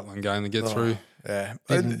was a battling game to get through. Yeah.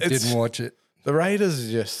 Didn't watch it. The Raiders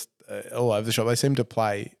are just all over the shop. They seem to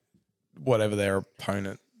play whatever their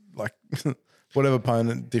opponent, like whatever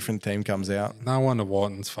opponent, different team comes out. No wonder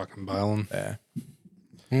Whiten's fucking bailing. Yeah.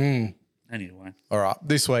 Anyway. All right.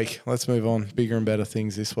 This week, let's move on. Bigger and better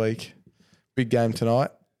things this week. Big game tonight.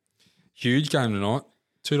 Huge game tonight.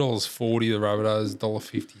 $2.40 the Rabbitohs,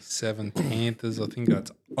 $1.57 Panthers. I think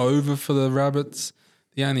that's over for the Rabbits.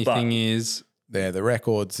 The only thing is, the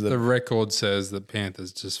records. The record says that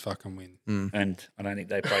Panthers just fucking win. And I don't think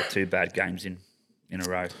they played 2 bad games in a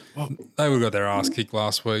row. Well, they would have got their ass kicked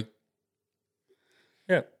last week.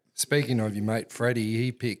 Yeah. Speaking of your mate Freddie,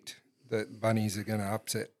 he picked that Bunnies are going to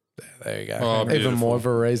upset. There you go. Oh, Even beautiful. more of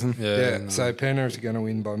a reason. Yeah. So Penrith are going to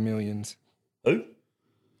win by millions. Who?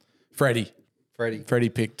 Freddie Freddie.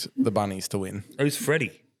 picked the Bunnies to win. Who's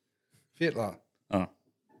Freddie? Fitler. Oh. I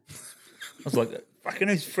was like, fucking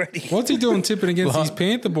who's Freddie? What's he doing tipping against these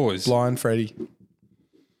Panther boys? Blind Freddie.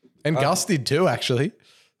 And Gus did too, actually.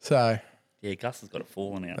 So, Yeah, Gus has got it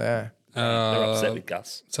falling out. yeah. They're upset with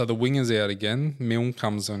Gus. So the winger's out again. Milne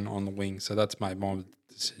comes in on the wing, so that's made my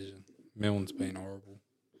decision. Milne's been horrible.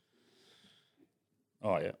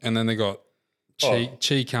 Oh, yeah. And then they got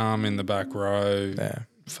Cheekham in the back row. Yeah.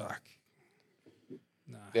 Fuck.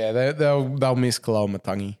 Yeah, they'll miss Kaloa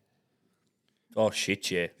Matangi. Oh, shit,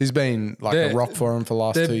 yeah. He's been like a rock for him for the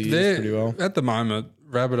last 2 years pretty well. At the moment,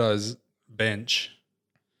 Rabbitohs bench,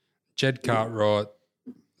 Jed Cartwright,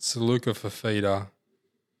 Saluka Fafita,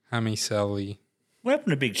 Hammy Sally, What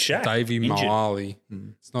happened to Big Shaq? Davey Injured. Moali.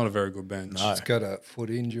 It's not a very good bench. No. He's got a foot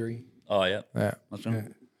injury. Oh, yeah. Yeah. What's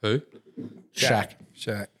wrong? Who? Shaq.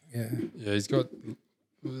 Shaq, yeah. Yeah, he's got.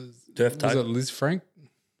 Turf Was toe. it Liz Frank?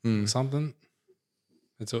 Something?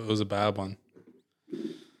 It was a bad one.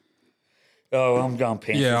 Oh, I'm going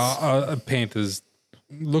Panthers. Yeah, Panthers.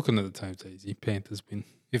 Looking at the team's easy. Panthers win.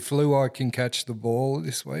 If Fluai can catch the ball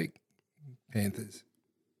this week, Panthers.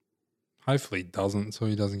 Hopefully he doesn't, so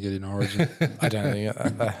he doesn't get in Origin. I don't think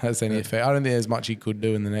that has any effect. I don't think there's much he could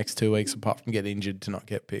do in the next 2 weeks apart from get injured to not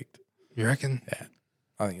get picked. You reckon? Yeah.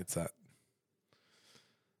 I think it's that.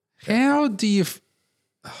 How do you...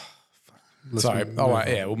 Sorry.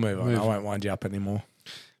 We'll move on. I won't wind you up anymore.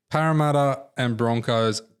 Parramatta and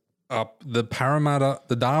Broncos up. The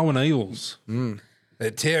Darwin Eels.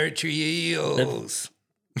 The Territory Eels.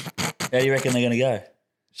 How do you reckon they're going to go?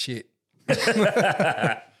 Shit. This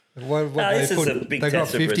is a big they got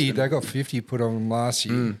test for 50. Brisbane. They got 50 put on them last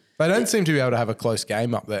year. They don't seem to be able to have a close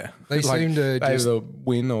game up there. They seem to they just- either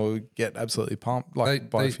win or get absolutely pumped by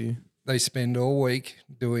a few. They spend all week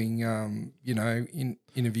doing,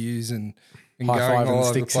 interviews and High going five and all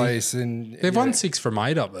over the sticksy. place. And They've won 6 from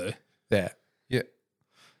 8 up there. Yeah. Yeah.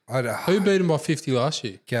 Who beat them by 50 last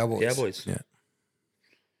year? Cowboys. Yeah.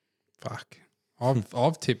 Fuck.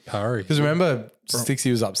 I've tipped Parry. Because remember,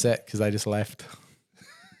 Stixie was upset because they just left.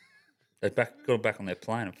 They got back on their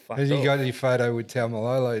plane and fucked You off. got your photo with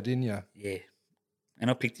Taumalolo, didn't you? Yeah.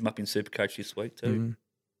 And I picked him up in Supercoach this week too.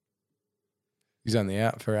 He's only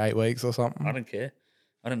out for 8 weeks or something. I don't care.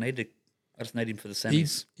 I don't need to. I just need him for the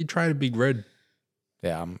semis. He traded Big Red.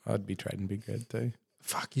 Yeah, I'd be trading Big Red too.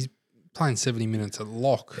 Fuck, he's playing 70 minutes at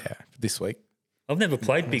lock. Yeah, this week. I've never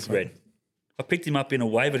played Big Red. I picked him up in a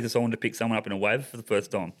waiver because I wanted to pick someone up in a waiver for the first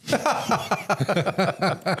time.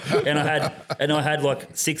 and I had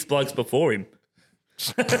like 6 blokes before him,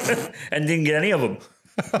 and didn't get any of them.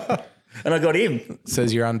 And I got him.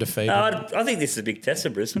 Says you're undefeated. I think this is a big test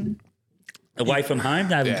of Brisbane. Away from home,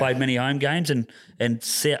 they haven't played many home games, and in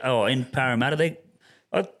Parramatta,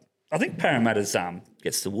 I think Parramatta's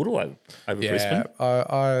gets the woodle over Brisbane.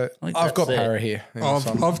 I've got Para here.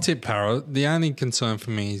 I've tipped Para. The only concern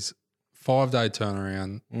for me is 5-day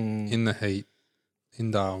turnaround in the heat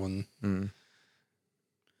in Darwin.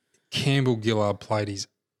 Campbell Gillard played his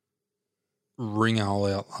ringer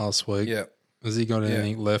out last week. Yeah. Has he got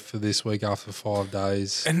anything left for this week after 5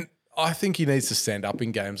 days? And I think he needs to stand up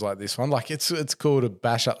in games like this one. Like it's cool to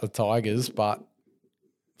bash up the Tigers, but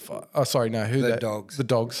Dogs. The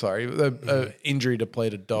Dogs, sorry. The injury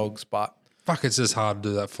depleted Dogs, but Fuck, it's just hard to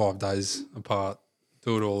do that 5 days apart.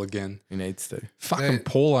 Do it all again. He needs to. Fucking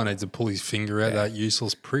Paulo needs to pull his finger out, that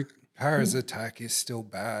useless prick. Para's attack is still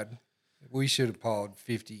bad. We should have piled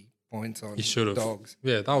 50 points on He should have. Dogs.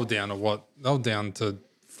 Yeah, they were down to what? They were down to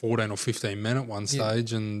 14 or 15 men at one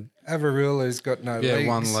stage, and Avarilla's got no legs.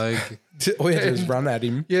 one leg. All you had to do was run at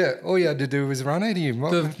him. Yeah, all you had to do was run at him.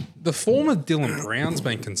 The form of Dylan Brown's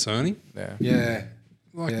been concerning. Yeah.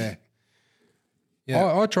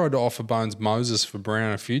 I tried to offer Bones Moses for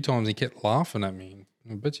Brown a few times. He kept laughing at me.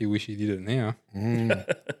 I bet you wish he did it now.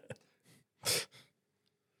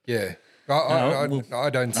 Yeah. I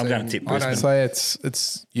don't see I'm going him. to tip I don't- Brisbane. So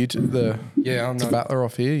it's you two, I'm it's not. battler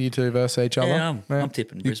off here. You two versus each other. Yeah, I'm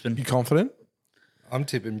tipping Brisbane. You confident? I'm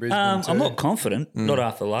tipping Brisbane too. I'm not confident, not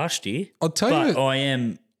after last year. I'll tell But you. I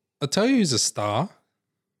am. I'll tell you who's a star.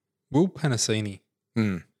 Will Panasini.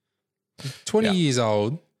 20 years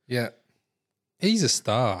old. Yeah. He's a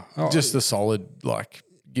star. Just a solid, like,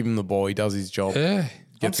 give him the ball. He does his job. Yeah.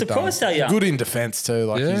 I'm surprised how young. Good in defence too.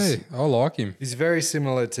 Like Yeah, I like him. He's very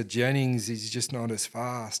similar to Jennings. He's just not as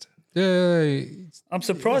fast. Yeah. I'm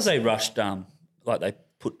surprised they rushed. Like they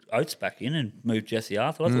put Oates back in and moved Jesse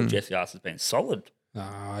Arthur. I thought Jesse Arthur's been solid.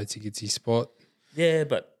 I think it's his spot. Yeah,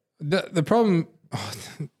 but The problem,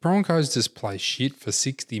 Broncos just play shit for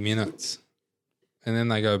 60 minutes and then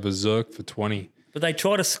they go berserk for 20. But they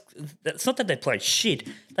try to. It's not that they play shit.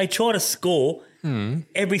 They try to score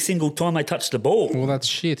every single time they touch the ball. Well, that's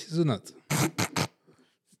shit, isn't it?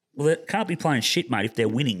 Well, they can't be playing shit, mate, if they're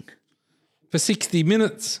winning. For 60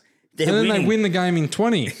 minutes. They're and then winning. they win the game in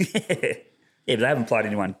 20. Yeah, but they haven't played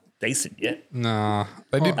anyone decent yet. Nah.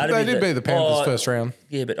 They did. That'd They be did the- beat the Panthers oh, first round.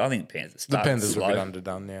 Yeah, but I think the Panthers The started Panthers were a slow. bit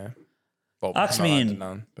underdone. Yeah. Well, Ask not me in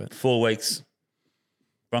underdone, but 4 weeks.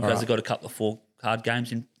 Broncos All right. have got a couple of 4 hard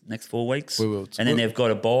games in the next 4 weeks. We will. And then they've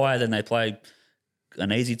got a bye. Then they play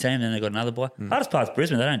an easy team. Then they've got another bye. Hardest part's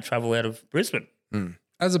Brisbane. They don't travel out of Brisbane.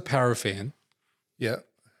 As a para fan, Yeah.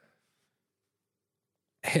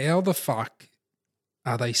 how the fuck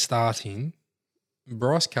are they starting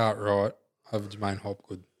Bryce Cartwright over Jermaine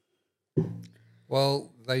Hopgood?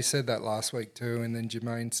 Well, they said that last week too, and then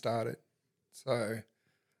Jermaine started. So,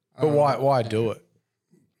 But why do it?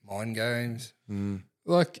 mind games.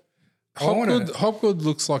 Like, I wanna- Hopgood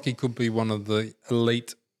looks like he could be one of the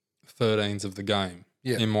elite 13s of the game,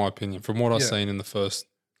 Yeah. in my opinion, from what I've Yeah. seen in the first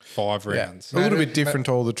 5 rounds. A little bit different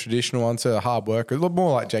to all the traditional ones. A hard worker, a little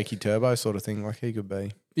more like Jakey Turbo sort of thing. Like he could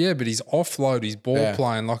be. Yeah, but his offload, his ball Yeah.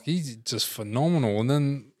 playing, like he's just phenomenal. And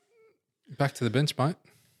then back to the bench, mate.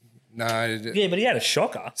 No. Yeah, but he had a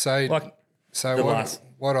shocker. So, Like, so the what, last-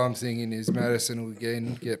 what I'm thinking is Madison will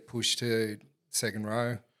again get pushed to second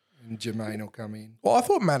row, and Jermaine will come in. Well, I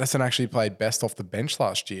thought Madison actually played best off the bench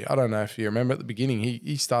last year. I don't know if you remember at the beginning,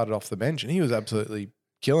 he started off the bench and he was absolutely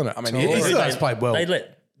killing it. I mean, he Totally. still has played well.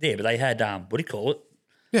 But they had what do you call it?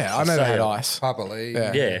 Yeah, I know they had So- ice. Papa Lee.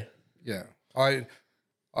 Yeah. Yeah,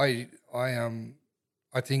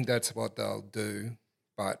 I think that's what they'll do.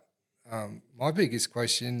 But my biggest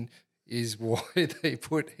question is why they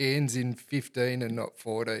put hands in 15 and not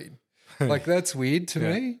 14. Like that's weird to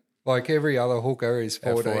me. Like every other hooker is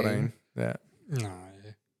 14. Yeah. No,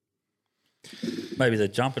 maybe the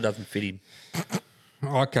jumper doesn't fit him.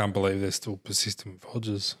 I can't believe they're still persistent with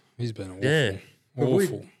Hodges. He's been awful. Yeah.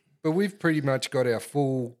 Awful. But we've pretty much got our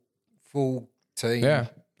full team Yeah.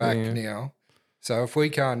 back Yeah. now. So if we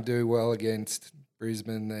can't do well against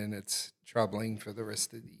Brisbane, then it's troubling for the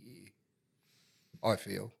rest of the year. I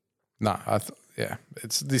feel. No,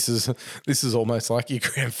 this is almost like your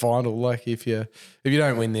grand final. Like if you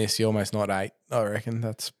don't win this, you're almost not 8. I reckon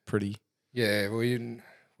that's pretty. Yeah,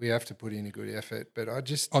 we have to put in a good effort, but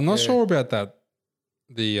I'm not sure about that.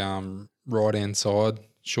 The right hand side,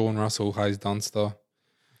 Sean Russell, Hayes Dunster,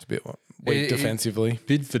 It's a bit weak defensively.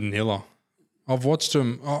 bit vanilla. I've watched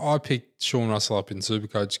him. I picked Sean Russell up in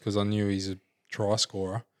Supercoach because I knew he's a try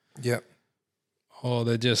scorer. Yep. Oh,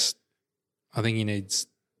 I think he needs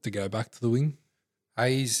to go back to the wing.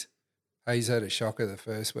 Hayes had a shocker the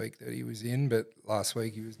first week that he was in, but last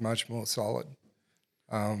week he was much more solid.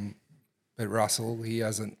 But Russell,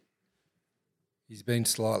 he's been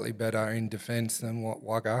slightly better in defence than what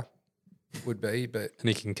Wagga would be, but And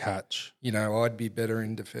he can catch. I'd be better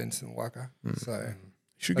in defence than Wagga. So You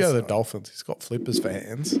should go to the Dolphins. He's got flippers for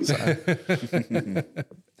hands. So.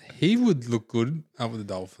 He would look good up with the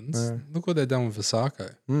Dolphins. Look what they've done with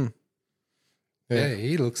Vasako. yeah,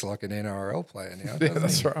 he looks like an NRL player now. Yeah, doesn't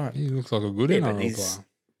that's he? right. He looks like a good Yeah, but NRL he's player.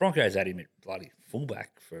 Broncos had him at bloody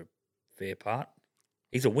fullback for a fair part.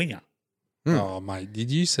 He's a winger. Oh, mate, did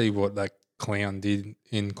you see what that clown did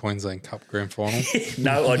in Queensland Cup Grand Final.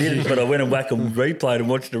 No, I didn't, but I went and whacked and replayed and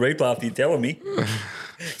watched the replay after you telling me.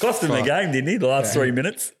 Cost him the game, didn't he, the last 3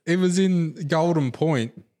 minutes? It was in Golden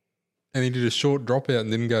Point and he did a short dropout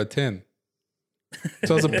and didn't go 10.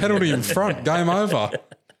 So it was a penalty in front, game over.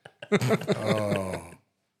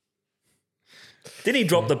 Didn't he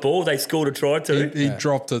drop the ball? They scored a try too. He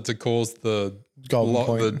dropped it to cause the Golden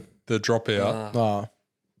Point. the dropout.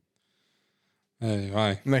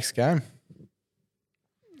 Anyway, Next game.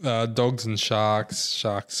 Dogs and Sharks.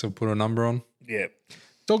 Sharks have put a number on. Yeah.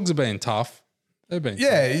 Dogs have been tough. They've been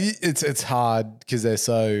Yeah, it's hard because they're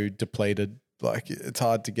so depleted. Like, it's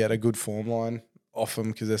hard to get a good form line off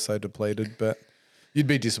them because they're so depleted. But you'd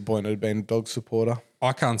be disappointed being a dog supporter.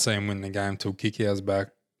 I can't see him win the game till Kikia's back.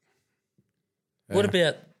 What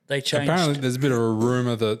about they changed? Apparently, there's a bit of a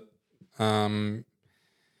rumour that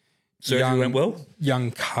Surgery went well?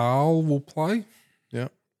 young Carl will play. Yeah.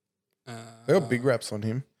 They got big raps on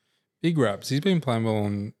him. Big raps. He's been playing well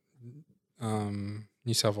in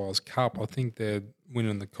New South Wales Cup. I think they're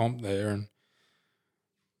winning the comp there. And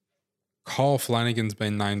Kyle Flanagan's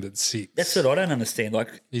been named at 6. That's what I don't understand. Like,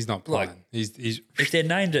 He's not playing. He's if they're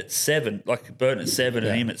named at 7, like Burton at 7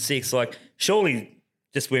 and him at 6, like surely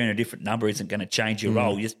just wearing a different number isn't going to change your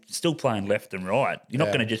role. You're still playing left and right. You're not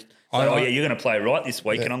going to just say, you're going to play right this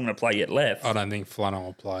week and I'm going to play you at left. I don't think Flano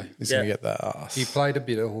will play. He's going to get that ass. He played a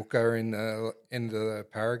bit of hooker in the end of the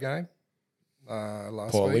Para game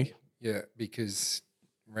last week. Yeah, because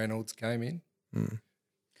Reynolds came in.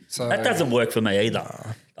 So That doesn't work for me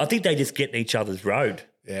either. I think they just get in each other's road.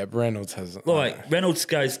 Yeah, Reynolds has... Reynolds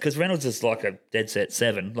goes, because Reynolds is like a dead set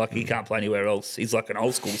 7. Like he can't play anywhere else. He's like an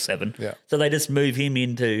old school 7. Yeah. So they just move him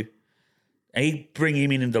into, and he bring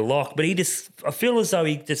him in into lock. But I feel as though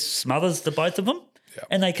he just smothers the both of them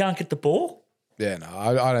and they can't get the ball. Yeah, no,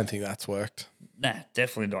 I don't think that's worked. Nah,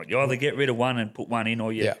 definitely not. You either get rid of one and put one in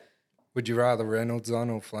or you... Yeah. Would you rather Reynolds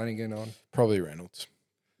on or Flanagan on? Probably Reynolds.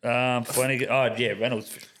 Flanagan. Oh, yeah,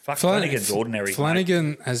 Reynolds. Fuck, Flanagan's ordinary.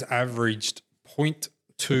 Flanagan has averaged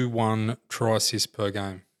 0.21 try assists per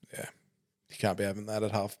game. Yeah. You can't be having that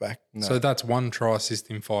at halfback. No. So that's 1 try assist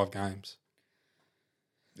in 5 games.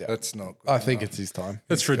 Yeah. That's not good. I think it's his time.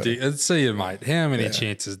 That's ridiculous. See you, mate. How many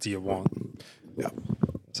chances do you want? Yeah.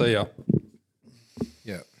 See ya.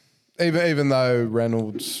 Yeah. Even though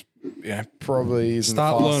Reynolds, probably isn't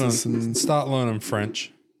Start learning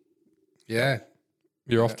French. Yeah.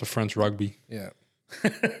 You're off to French rugby. Yeah.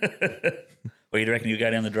 Well, you reckon you go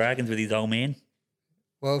down the Dragons with his old man?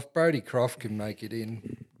 Well, if Brody Croft can make it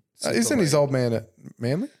in. Isn't his old man at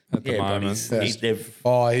Manly? At the moment.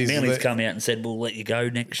 Manly's come out and said, we'll let you go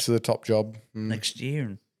next to the top job next year.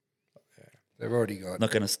 And they've already got.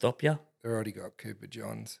 Not going to stop you. They've already got Cooper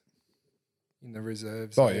Johns in the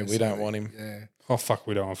reserves. Oh, yeah, we don't want him. Yeah. Oh, fuck,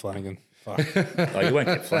 we don't want Flanagan. Fuck. You won't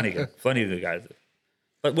get Flanagan. Flanagan will go.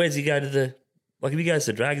 But where's he go to the... Like if he goes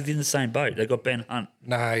to the Dragons, he's in the same boat. They've got Ben Hunt.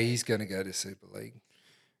 No, he's going to go to Super League.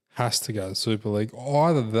 Has to go to Super League.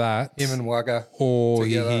 Either that. Him and Wagga or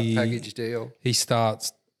together, package deal. He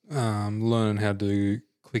starts learning how to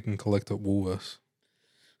click and collect at Woolworths.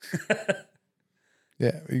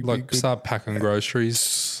 Yeah. Start packing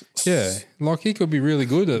groceries. Yeah. Like he could be really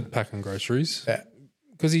good at packing groceries. Yeah.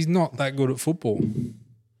 Because he's not that good at football.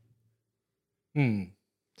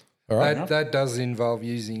 All right. That does involve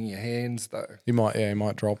using your hands, though. He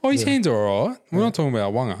might drop. Oh, his hands are all right. We're not talking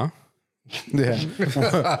about Wanga. Yeah.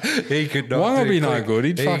 He could not. Wanga would be no good.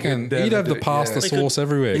 He'd have the pasta sauce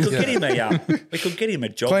everywhere. We could get him we could get him a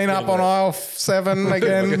job. Clean up on aisle 7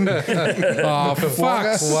 again. Oh,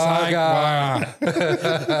 fuck's sake, Wanga.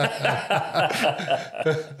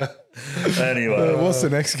 Anyway. What's the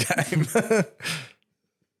next game?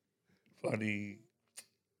 Funny.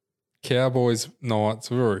 Cowboys Knights.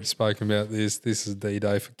 We've already spoken about this. This is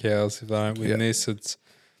D-Day for Cows. If they don't win this, it's...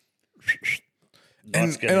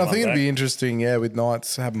 And I think it'd be interesting, with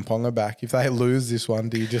Knights having Ponga back. If they lose this one,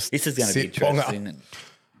 do you just This is going to be interesting.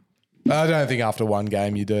 I don't think after one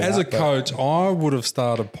game you do As that, a coach, I would have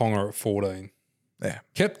started Ponga at 14. Yeah.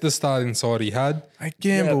 Kept the starting side he had.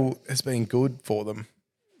 Gamble has been good for them.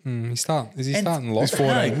 Is he starting lost? He's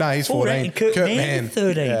 14. No, he's 14. Kurt Mann Mann.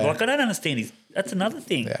 13. Yeah. Like, I don't understand. That's another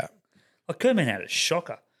thing. Yeah. Like, Kurt Mann had a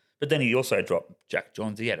shocker. But then he also dropped Jack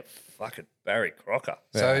Johns. He had a fucking Barry Crocker.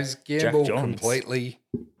 So is Gamble Jack Johns. completely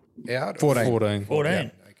out? 14. 14.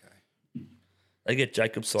 Okay. They get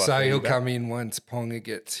Jacob Sykes. So he'll come in once Ponga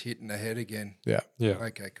gets hit in the head again. Yeah. Yeah.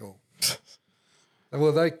 Okay, cool.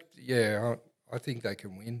 Well, I think they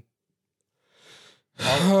can win.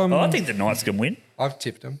 I think the Knights can win. I've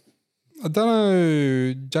tipped them. I don't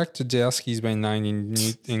know. Jack Tajowski's been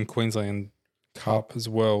named in Queensland Cup as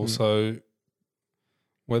well. So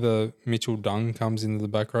whether Mitchell Dunn comes into the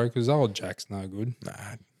back row because old Jack's no good. Nah.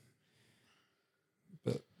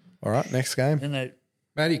 But all right, next game. And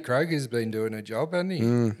Matty Kroger's been doing a job, hasn't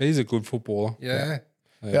he? he's a good footballer. Yeah.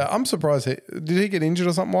 Yeah, I'm surprised. Did he get injured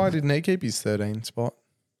or something? Why didn't he keep his 13 spot?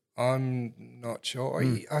 I'm not sure.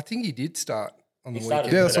 I think he did start on the He started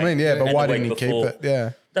weekend. Yeah, that's what I mean. Yeah, but And why the didn't he week keep before. it?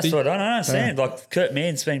 Yeah. that's what I don't understand. Like Kurt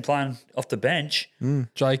Mann's been playing off the bench,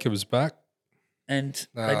 Jacob's back. and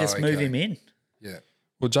Oh, they just move okay. him in. Yeah.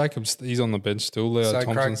 Well, Jacob's he's on the bench still. Leo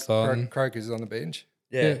Thompson starting. Croker's on the bench.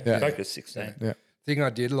 Yeah, Yeah. Coker's 16. Yeah. Thing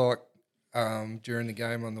I did like during the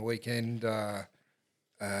game on the weekend,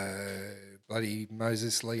 bloody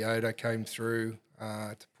Moses Leota came through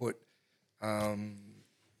to put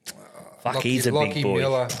Fuck, he's a big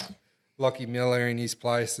boy. Lockie Miller in his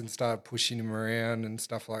place and started pushing him around and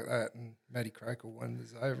stuff like that. And Matty Croker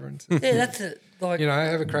wanders over and says, Yeah, that's it. Like you know,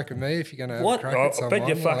 have a crack at me if you're going to have what? a crack I at someone. bet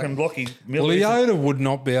you fucking Lockie Miller. Leota would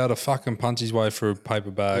not be able to fucking punch his way through a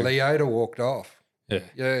paper bag. Leota walked off. Yeah.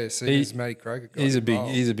 Yeah, as soon as Matty Croker got He's a big.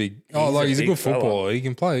 involved. He's a big. He's Oh, like a he's a big good fella. footballer. He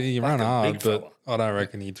can play. He can run Fucking hard, big but fella. I don't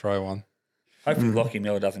reckon he'd throw one. Hopefully Lockie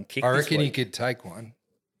Miller doesn't kick. I this reckon he week. could take one.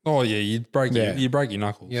 Oh yeah, you'd break Yeah. you break your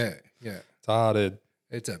knuckles. Yeah, yeah. It's a hard head.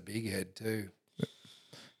 It's a big head too.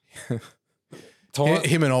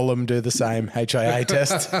 Him and Olam do the same HIA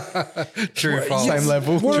test. True or false? Same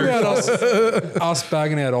level. What True about false. us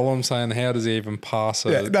bagging out Olam saying how does he even pass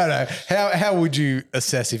Yeah, it? no. How would you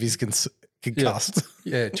assess if he's concussed?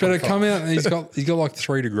 Yeah, But it come out and he's got like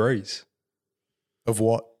 3 degrees. Of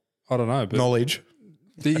what? I don't know, but Knowledge.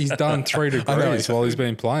 he's done 3 degrees while he's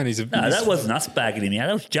been playing. No, that wasn't us bagging him out.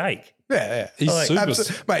 That was Jake. Yeah. He's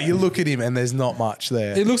super. Mate, you look at him and there's not much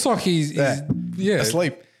there. It looks like he's yeah.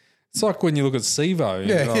 Asleep. It's like when you look at Sevo.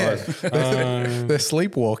 Yeah, You're like, They're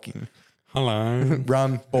sleepwalking. hello.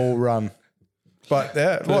 Run, ball, run. But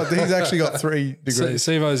he's actually got 3 degrees.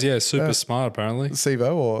 Sevo's super smart apparently.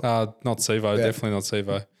 Sevo or Not Sevo, definitely not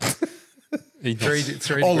Sevo. He three does-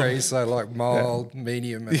 degrees, so like mild,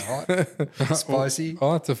 medium, and hot, spicy.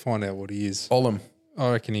 I'll have to find out what he is. Olam.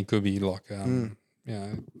 I reckon he could be like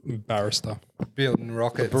barrister. Building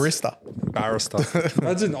rockets. Barista. Barrister.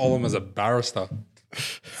 Imagine Olam as a barrister.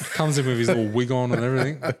 Comes in with his little wig on and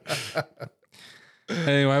everything.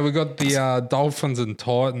 Anyway, we got the Dolphins and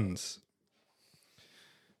Titans.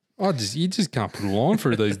 You just can't put a line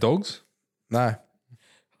through these dogs. No.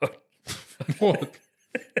 What?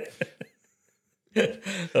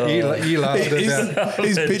 You laughed about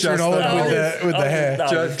He's picturing Olam with the hair.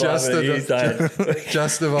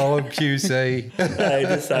 just of Olam QC. Hey,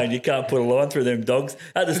 just saying you can't put a line through them dogs.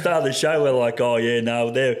 At the start of the show, we're like, oh yeah,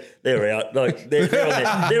 no, they're out. Like they're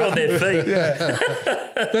on their feet. Yeah,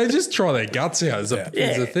 They just try their guts out as a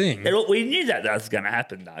thing. And we knew that was going to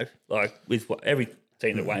happen though. Like with every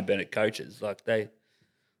team that Wayne Bennett coaches, but they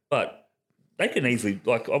can easily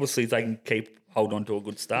obviously they can hold on to a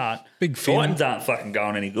good start. Big fin. Titans aren't fucking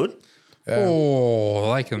going any good.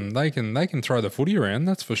 Oh, they can throw the footy around.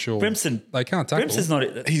 That's for sure. Brimson, they can't tackle. Brimson's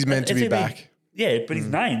not. He's meant to be back. Yeah, but he's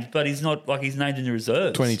named, but he's not he's named in the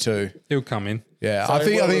reserves. 22. He'll come in. Yeah, So I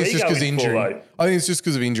think what it's will he just go because in for, injury. though? I think it's just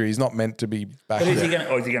because of injury. He's not meant to be back. But is he going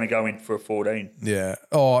to go in for a 14? Yeah.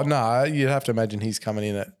 Oh no, you'd have to imagine he's coming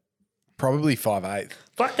in at probably 5'8".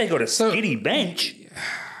 Fuck, they got a skinny bench.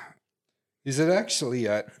 Is it actually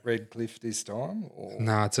at Redcliffe this time? Or?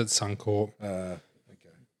 Nah, it's at Suncorp. Okay.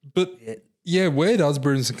 But where does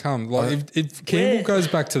Brimson come? Like if Campbell goes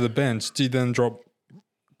back to the bench, do you then drop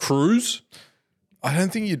Cruz? I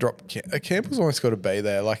don't think you drop Campbell's almost got to be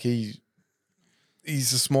there. Like he's a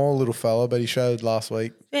small little fella, but he showed last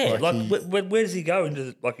week. Yeah, where does he go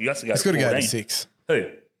into? He has to go. He's got to go to 14. 6. Who?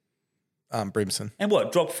 Brimson. And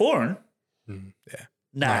what? Drop Foreign? Yeah.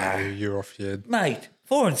 Nah, No, you're off your head. mate.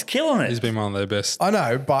 Foreign's killing it. He's been one of their best. I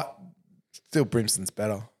know, but still Brimson's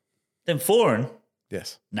better. Then Foreign?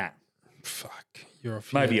 Yes. Nah, Fuck, you're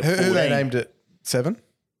off your maybe head. a 14. Who they named at 7?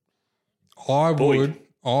 Boyd.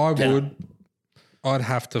 I'd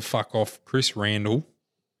have to fuck off Chris Randall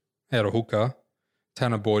out of hooker,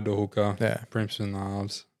 Tanner Boyd to hooker, Brimson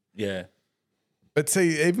halves. Yeah. But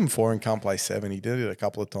see, even Foreign can't play 7. He did it a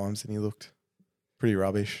couple of times and he looked pretty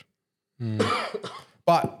rubbish.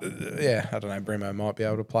 But, I don't know. Brimo might be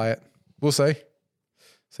able to play it. We'll see.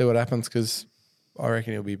 See what happens because I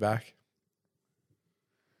reckon he'll be back.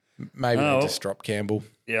 Maybe they just drop Campbell.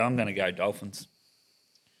 Yeah, I'm going to go Dolphins.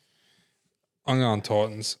 I'm going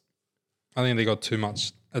Titans. I think they got too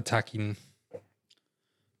much attacking.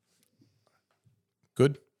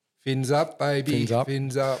 Good. Fins up, baby. Fins up.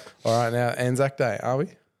 Fins up. All right, now Anzac Day, are we?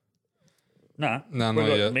 No, No, we not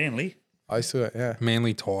got yet. Manly. I saw it, yeah.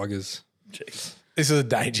 Manly Tigers. Jeez. This is a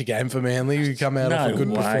danger game for Manly. We come out of a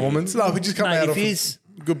good performance. No, we just come out of a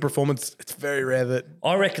good performance. It's very rare that...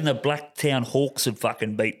 I reckon the Blacktown Hawks would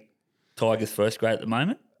fucking beat Tigers first grade at the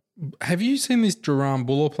moment. Have you seen this Duran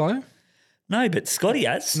Buller play? No, but Scotty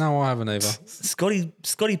has. No, I haven't either.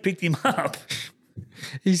 Scotty picked him up.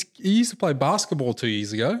 He used to play basketball 2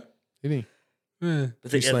 years ago. Didn't he? Yeah.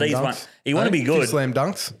 But he want to be good. Slam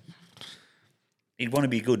dunks. He'd want to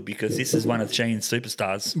be good because this is one of Sheen's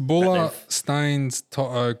superstars. Buller, Staines,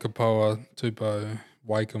 Toto, Kapoa, Tupou,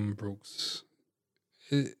 Wakeham, Brooks.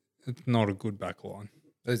 It's not a good back line.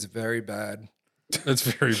 It's very bad. It's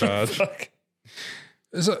very bad.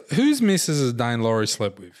 So whose missus has Dane Laurie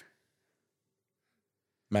slept with?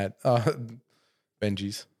 Matt.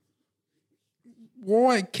 Benji's.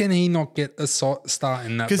 Why can he not get a start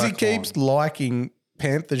in that? Because he keeps liking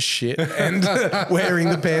Panthers shit and wearing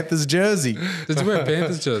the Panthers jersey. Does he wear a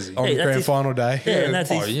Panthers jersey? On grand final day. Yeah, and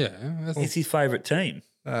that's It's his favourite team.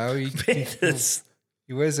 Panthers.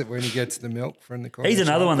 He wears it when he gets the milk from the cottage. He's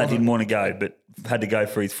another one that didn't want to go but had to go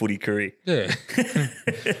for his footy career. Yeah.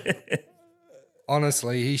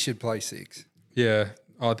 Honestly, he should play 6. Yeah,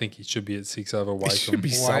 I think he should be at 6 over Wakeham. He should be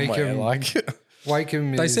somewhere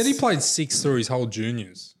Wakeham They said he played 6 through his whole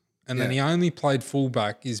juniors. And then he only played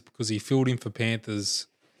fullback is because he filled in for Panthers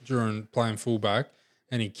during playing fullback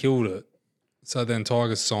and he killed it. So then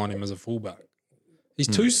Tigers signed him as a fullback. He's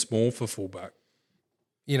too small for fullback.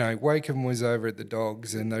 You know, Wakeham was over at the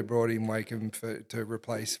Dogs and they brought in Wakeham to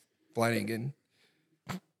replace Flanagan.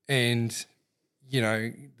 And, you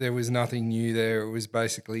know, there was nothing new there. It was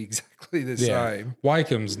basically exactly the same.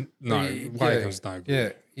 Wakeham's no good.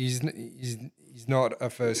 Yeah, he's not a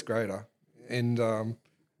first grader. And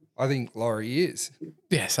I think Laurie is.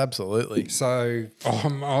 Yes, absolutely. So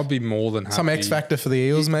I'd be more than happy. Some X factor for the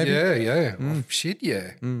Eels, maybe. Yeah. Oh, shit,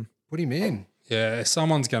 yeah. Put him in. Yeah,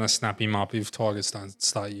 someone's going to snap him up if Tigers don't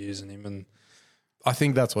start using him. And I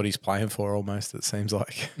think that's what he's playing for almost, it seems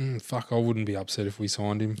like. I wouldn't be upset if we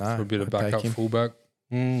signed him for a bit of I'd backup take him. fullback.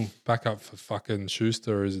 Backup for fucking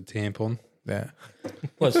Schuster as a tampon. Yeah.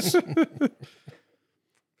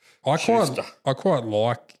 I quite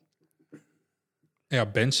like our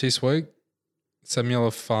bench this week. Samuel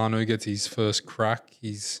Fanu gets his first crack.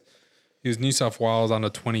 He was New South Wales under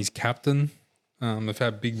 20s captain. They've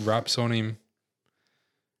had big raps on him.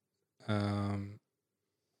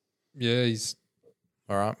 He's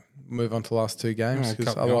All right. Move on to the last 2 games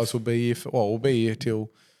because cut me otherwise off. we'll be here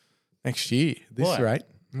till next year at this Why? rate.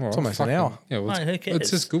 It's almost an hour. Yeah, well, Mate, who cares?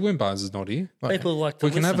 it's just good when Barnes is not here. People like to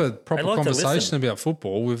We can listen. have a proper They like to conversation listen. about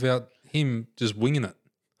football without him just winging it.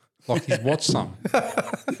 Like he's watched some.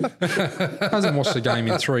 Hasn't watched a game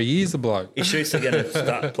in 3 years, the bloke. Is Schuster going to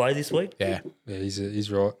start play this week Yeah. Yeah,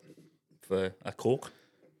 he's right. for a cork?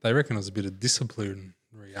 They reckon it was a bit of discipline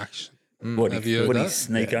reaction. What Have he you heard that?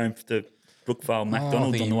 sneak home to Brookvale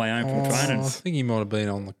McDonald's on the way home from training? I think he might have been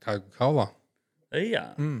on the Coca-Cola.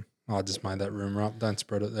 Yeah. I just made that rumour up. Don't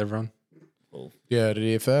spread it, everyone. Yeah, did it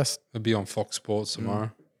here first. It'll be on Fox Sports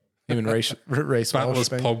tomorrow. Him and Reece Batless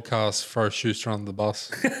Walsh. podcast, throw Schuster under the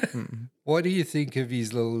bus. What do you think of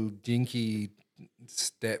his little dinky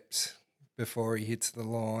steps before he hits the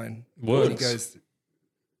line? Works. When he goes,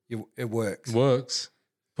 it works. Works.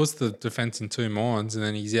 Puts the defence in 2 minds and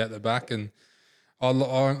then he's out the back. And I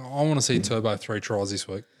want to see Turbo 3 tries this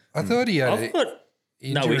week. I thought he had I've got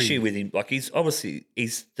no injury. issue with him. Like he's obviously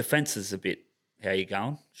his defence is a bit. How you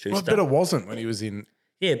going, Schuster? Well, but it wasn't when he was in.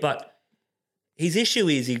 Yeah, but his issue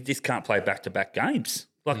is he just can't play back-to-back games.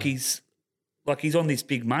 He's on this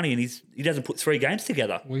big money and he doesn't put 3 games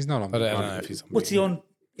together. Well, he's not on I the don't money. know if he's on. What's he on?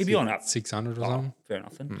 He'd be on up 600 or Oh, something. fair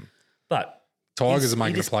enough then. But Tigers are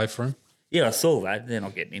making a play for him. yeah, I saw that. They're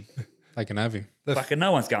not getting him. They can have him. Fucking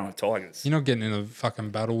no one's going to Tigers You're not getting in a fucking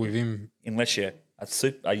battle with him. unless you're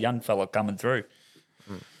a young fella coming through.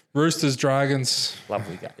 Roosters, Dragons.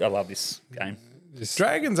 Lovely game. I love this game.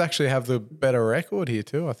 Dragons actually have the better record here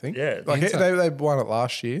too, I think. Yeah. Like they won it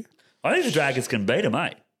last year. I think the Dragons can beat them,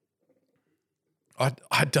 mate.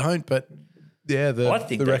 I don't, but yeah, I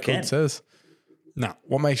think the they record can. says. No.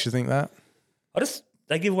 What makes you think that? Roosters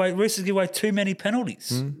give away too many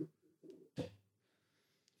penalties.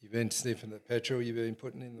 You've been sniffing the petrol you've been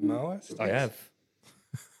putting in the mower? I have.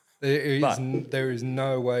 There is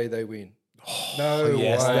no way they win. No way.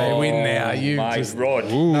 Yes, they win now. You Mate, just Rod.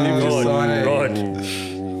 Rod.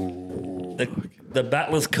 The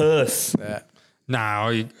battler's curse. No,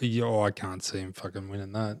 I can't see him fucking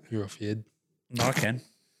winning that. You're off your head. No, I can.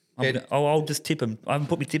 I'll just tip him. I haven't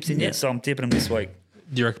put my tips in yet, so I'm tipping him this week.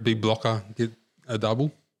 Do you reckon Big Blocker get a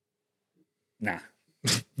double? Nah.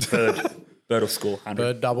 Bird Bird will score 100.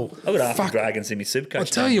 Bird double. I've got half the Dragons in my Supercoach. I'll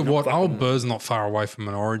tell you what, old Bird's not far away from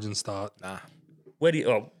an Origin start. Nah. Where do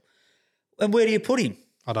you put him?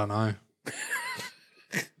 I don't know.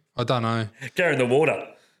 I don't know. Go in the water.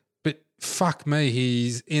 But fuck me,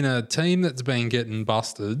 he's in a team that's been getting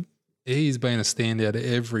busted. He's been a standout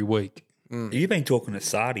every week. You've been talking to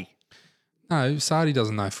Sardi. No, Sardi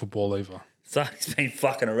doesn't know football either. Sardi's been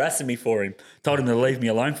fucking harassing me for him. Told him to leave me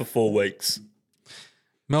alone for 4 weeks.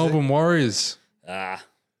 Melbourne Warriors.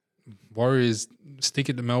 Warriors stick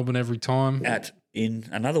it to Melbourne every time. In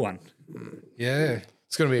another one. Yeah.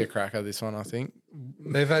 It's going to be a cracker, this one, I think.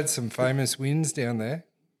 They've had some famous wins down there.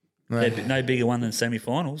 No bigger one than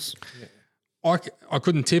semi-finals. I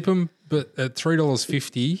couldn't tip them, but at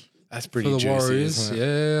 $3.50 that's pretty for the juicy, Warriors. isn't it?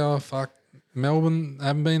 Yeah, fuck. Melbourne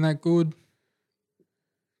haven't been that good.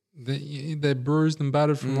 They're bruised and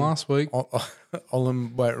battered from last week.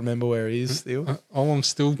 Olam won't remember where he is still. Olam's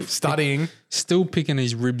still Studying. Still picking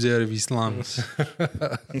his ribs out of his lungs.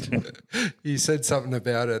 You said something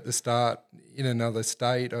about it at the start in another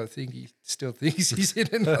state. I think he still thinks he's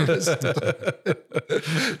in another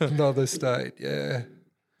another state. Yeah.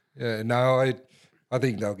 Yeah. No, I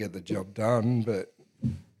think they'll get the job done, but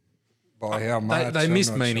by how much? They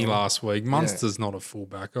missed Meany sure. last week. Munster's not a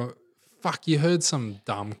fullback. Fuck, you heard some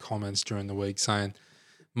dumb comments during the week saying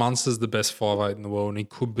Munster's the best 5'8" in the world and he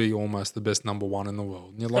could be almost the best number 1 in the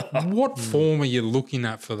world. And you're like, what form are you looking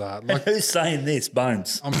at for that? Like, Who's saying this,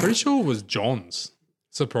 Bones? I'm pretty sure it was John's.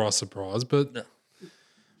 Surprise, surprise. But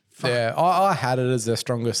yeah, I had it as their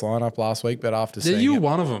strongest lineup last week, but after seeing you're it,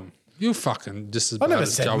 one of them. You're fucking just as I bad never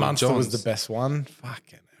as said Joey Munster Johns. was the best one.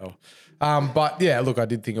 Fucking hell. But yeah, look, I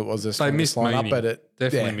did think it was their strongest missed lineup, Meany. but it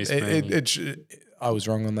Definitely missed Meany. I was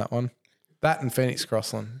wrong on that one. That and Phoenix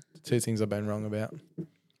Crossland, 2 things I've been wrong about.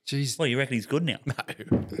 Jeez, Well, you reckon he's good now? No,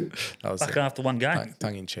 that was Fuck after one game.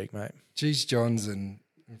 tongue in cheek, mate. Jeez, Johns and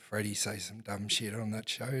Freddie say some dumb shit on that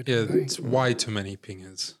show. Yeah, don't they? it's way too many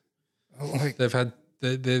pingers. Like,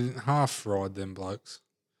 They've half fried them blokes.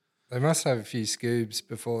 they must have a few scoobs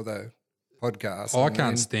before the podcast. I and can't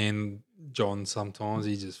then- stand John sometimes.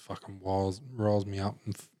 He just fucking rolls me up.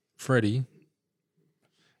 And Freddie.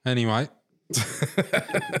 Anyway.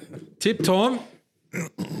 Tip time.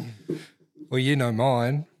 Well, you know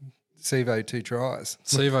mine. Sevo 2 tries.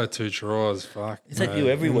 Sevo 2 tries. Fuck. Is that you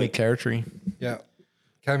every New week? territory. Yeah.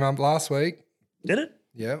 Came up last week. Did it?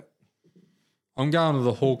 Yeah. I'm going to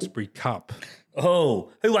the Hawkesbury Cup.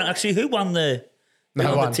 Oh, who won? Actually, who won the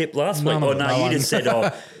tip last week? None of You just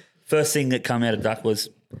said, first thing that came out of Duck was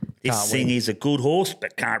this thing is a good horse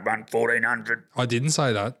but can't run 1400. I didn't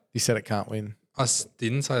say that. You said it can't win.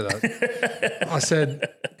 Didn't say that. I said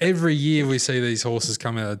every year we see these horses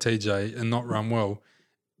come out of TJ and not run well.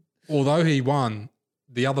 Although he won,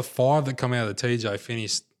 the other 5 that come out of the TJ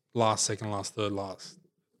finished last, second, last, third, last.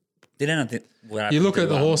 Did anything? You look at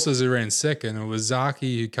the horses who ran second. It was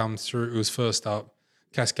Zaki who comes through. Who was first up.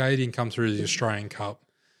 Cascadian come through the Australian Cup,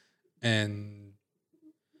 and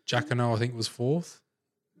Jacquino I think was 4th.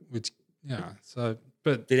 Which so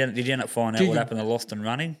but Did you end up finding out what happened to Lost and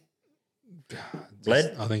Running?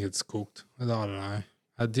 Bled? I think it's cooked. I don't know.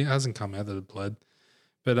 It hasn't come out that it bled.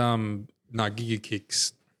 But Giga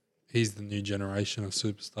Kicks. He's the new generation of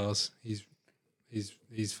superstars.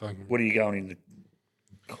 He's fucking. What are you going in the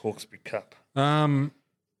Hawkesbury Cup?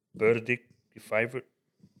 Bernadic, your favourite?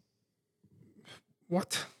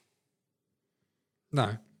 What?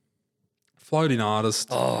 No. Floating artist.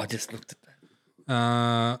 Oh, I just looked at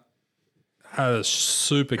that. Had a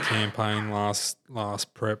super campaign last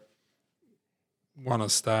prep. Won a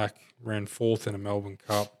stack. Ran 4th in a Melbourne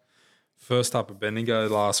Cup. First up at Bendigo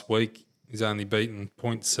last week. He's only beaten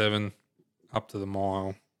 0.7 up to the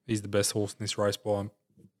mile. He's the best horse in this race by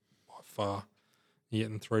far. You're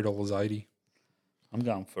getting $3.80. I'm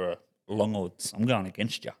going for a long odds. I'm going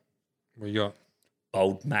against you. What you got?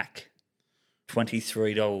 Bold Mac,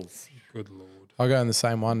 $23. Good Lord. I'll go in the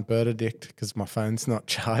same one, Bernadict, because my phone's not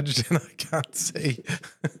charged and I can't see.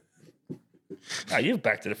 Oh, you've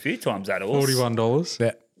backed it a few times, that horse. $41.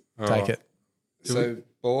 Yeah, take it. So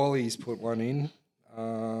Borley's put one in.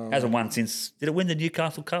 Hasn't won since. Did it win the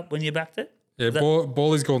Newcastle Cup when you backed it? Yeah,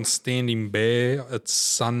 Ball's gone standing bare. It's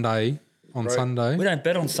Sunday. On Sunday. We don't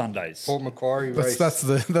bet on Sundays. Port Macquarie race. That's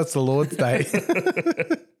the Lord's Day.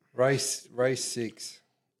 race 6.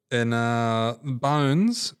 And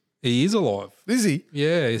Bones, he is alive. Is he?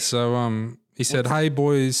 Yeah, so he said, "Hey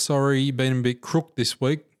boys, sorry, been a bit crook this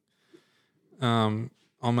week. I'm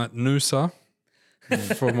at Noosa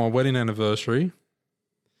for my wedding anniversary."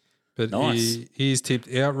 But Nice. he's tipped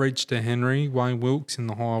outreach to Henry Wayne Wilkes in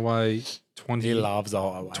the highway He loves the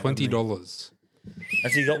highway. $20.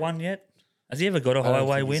 Has he got one yet? Has he ever got a I don't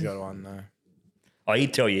highway think he's win? got one, no. Oh,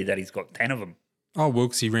 he'd tell you that he's got 10 of them. Oh,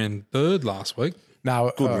 Wilkesy ran third last week.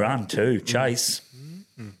 No, Good run too. Chase.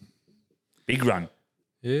 Big run.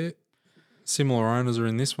 Yeah. Similar owners are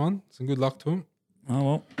in this one. So good luck to them. Oh,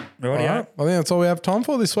 well. All Righty, right. I think that's all we have time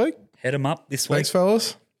for this week. Head him up this week. Thanks,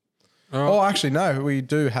 fellas. All right. Oh, actually, no. We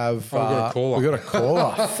do have. we got a caller. We got a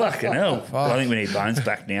caller. Fucking hell. Well, I think we need Bones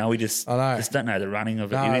back now. We just I know. just don't know the running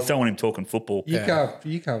of it. No. We just don't want him talking football. You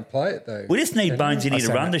can't play it though. We just need Bones in here to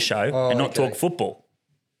send run it. the show and not okay. talk football.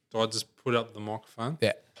 Do I just put up the microphone?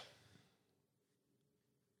 Yeah.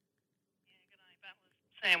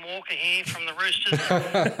 Sam Walker here from the Roosters.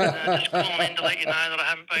 Just calling in to let you know that I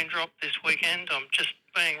haven't been dropped this weekend. I'm just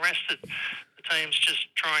being rested. The team's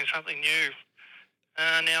just trying something new.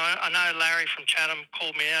 Now, I know Larry from Chatham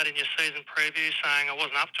called me out in your season preview saying I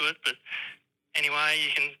wasn't up to it, but anyway,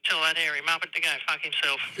 you can tell that hairy muppet to go fuck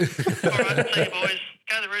himself. All right, see you boys.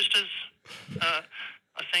 Go the Roosters.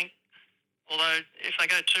 I think, although if they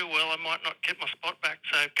go too well, I might not get my spot back.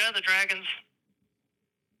 So go the Dragons.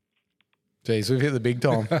 Jeez, we've hit the big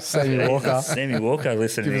time. Sammy Walker. Sammy Walker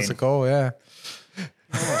listening Give us a in. call, yeah.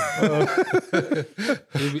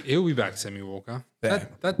 He'll be back, Sammy Walker. Yeah.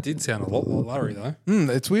 That did sound a lot like Larry, though.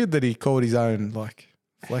 It's weird that he called his own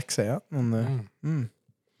flex out on the.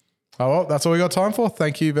 Oh well, that's all we got time for.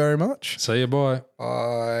 Thank you very much. See you, bye.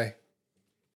 Bye.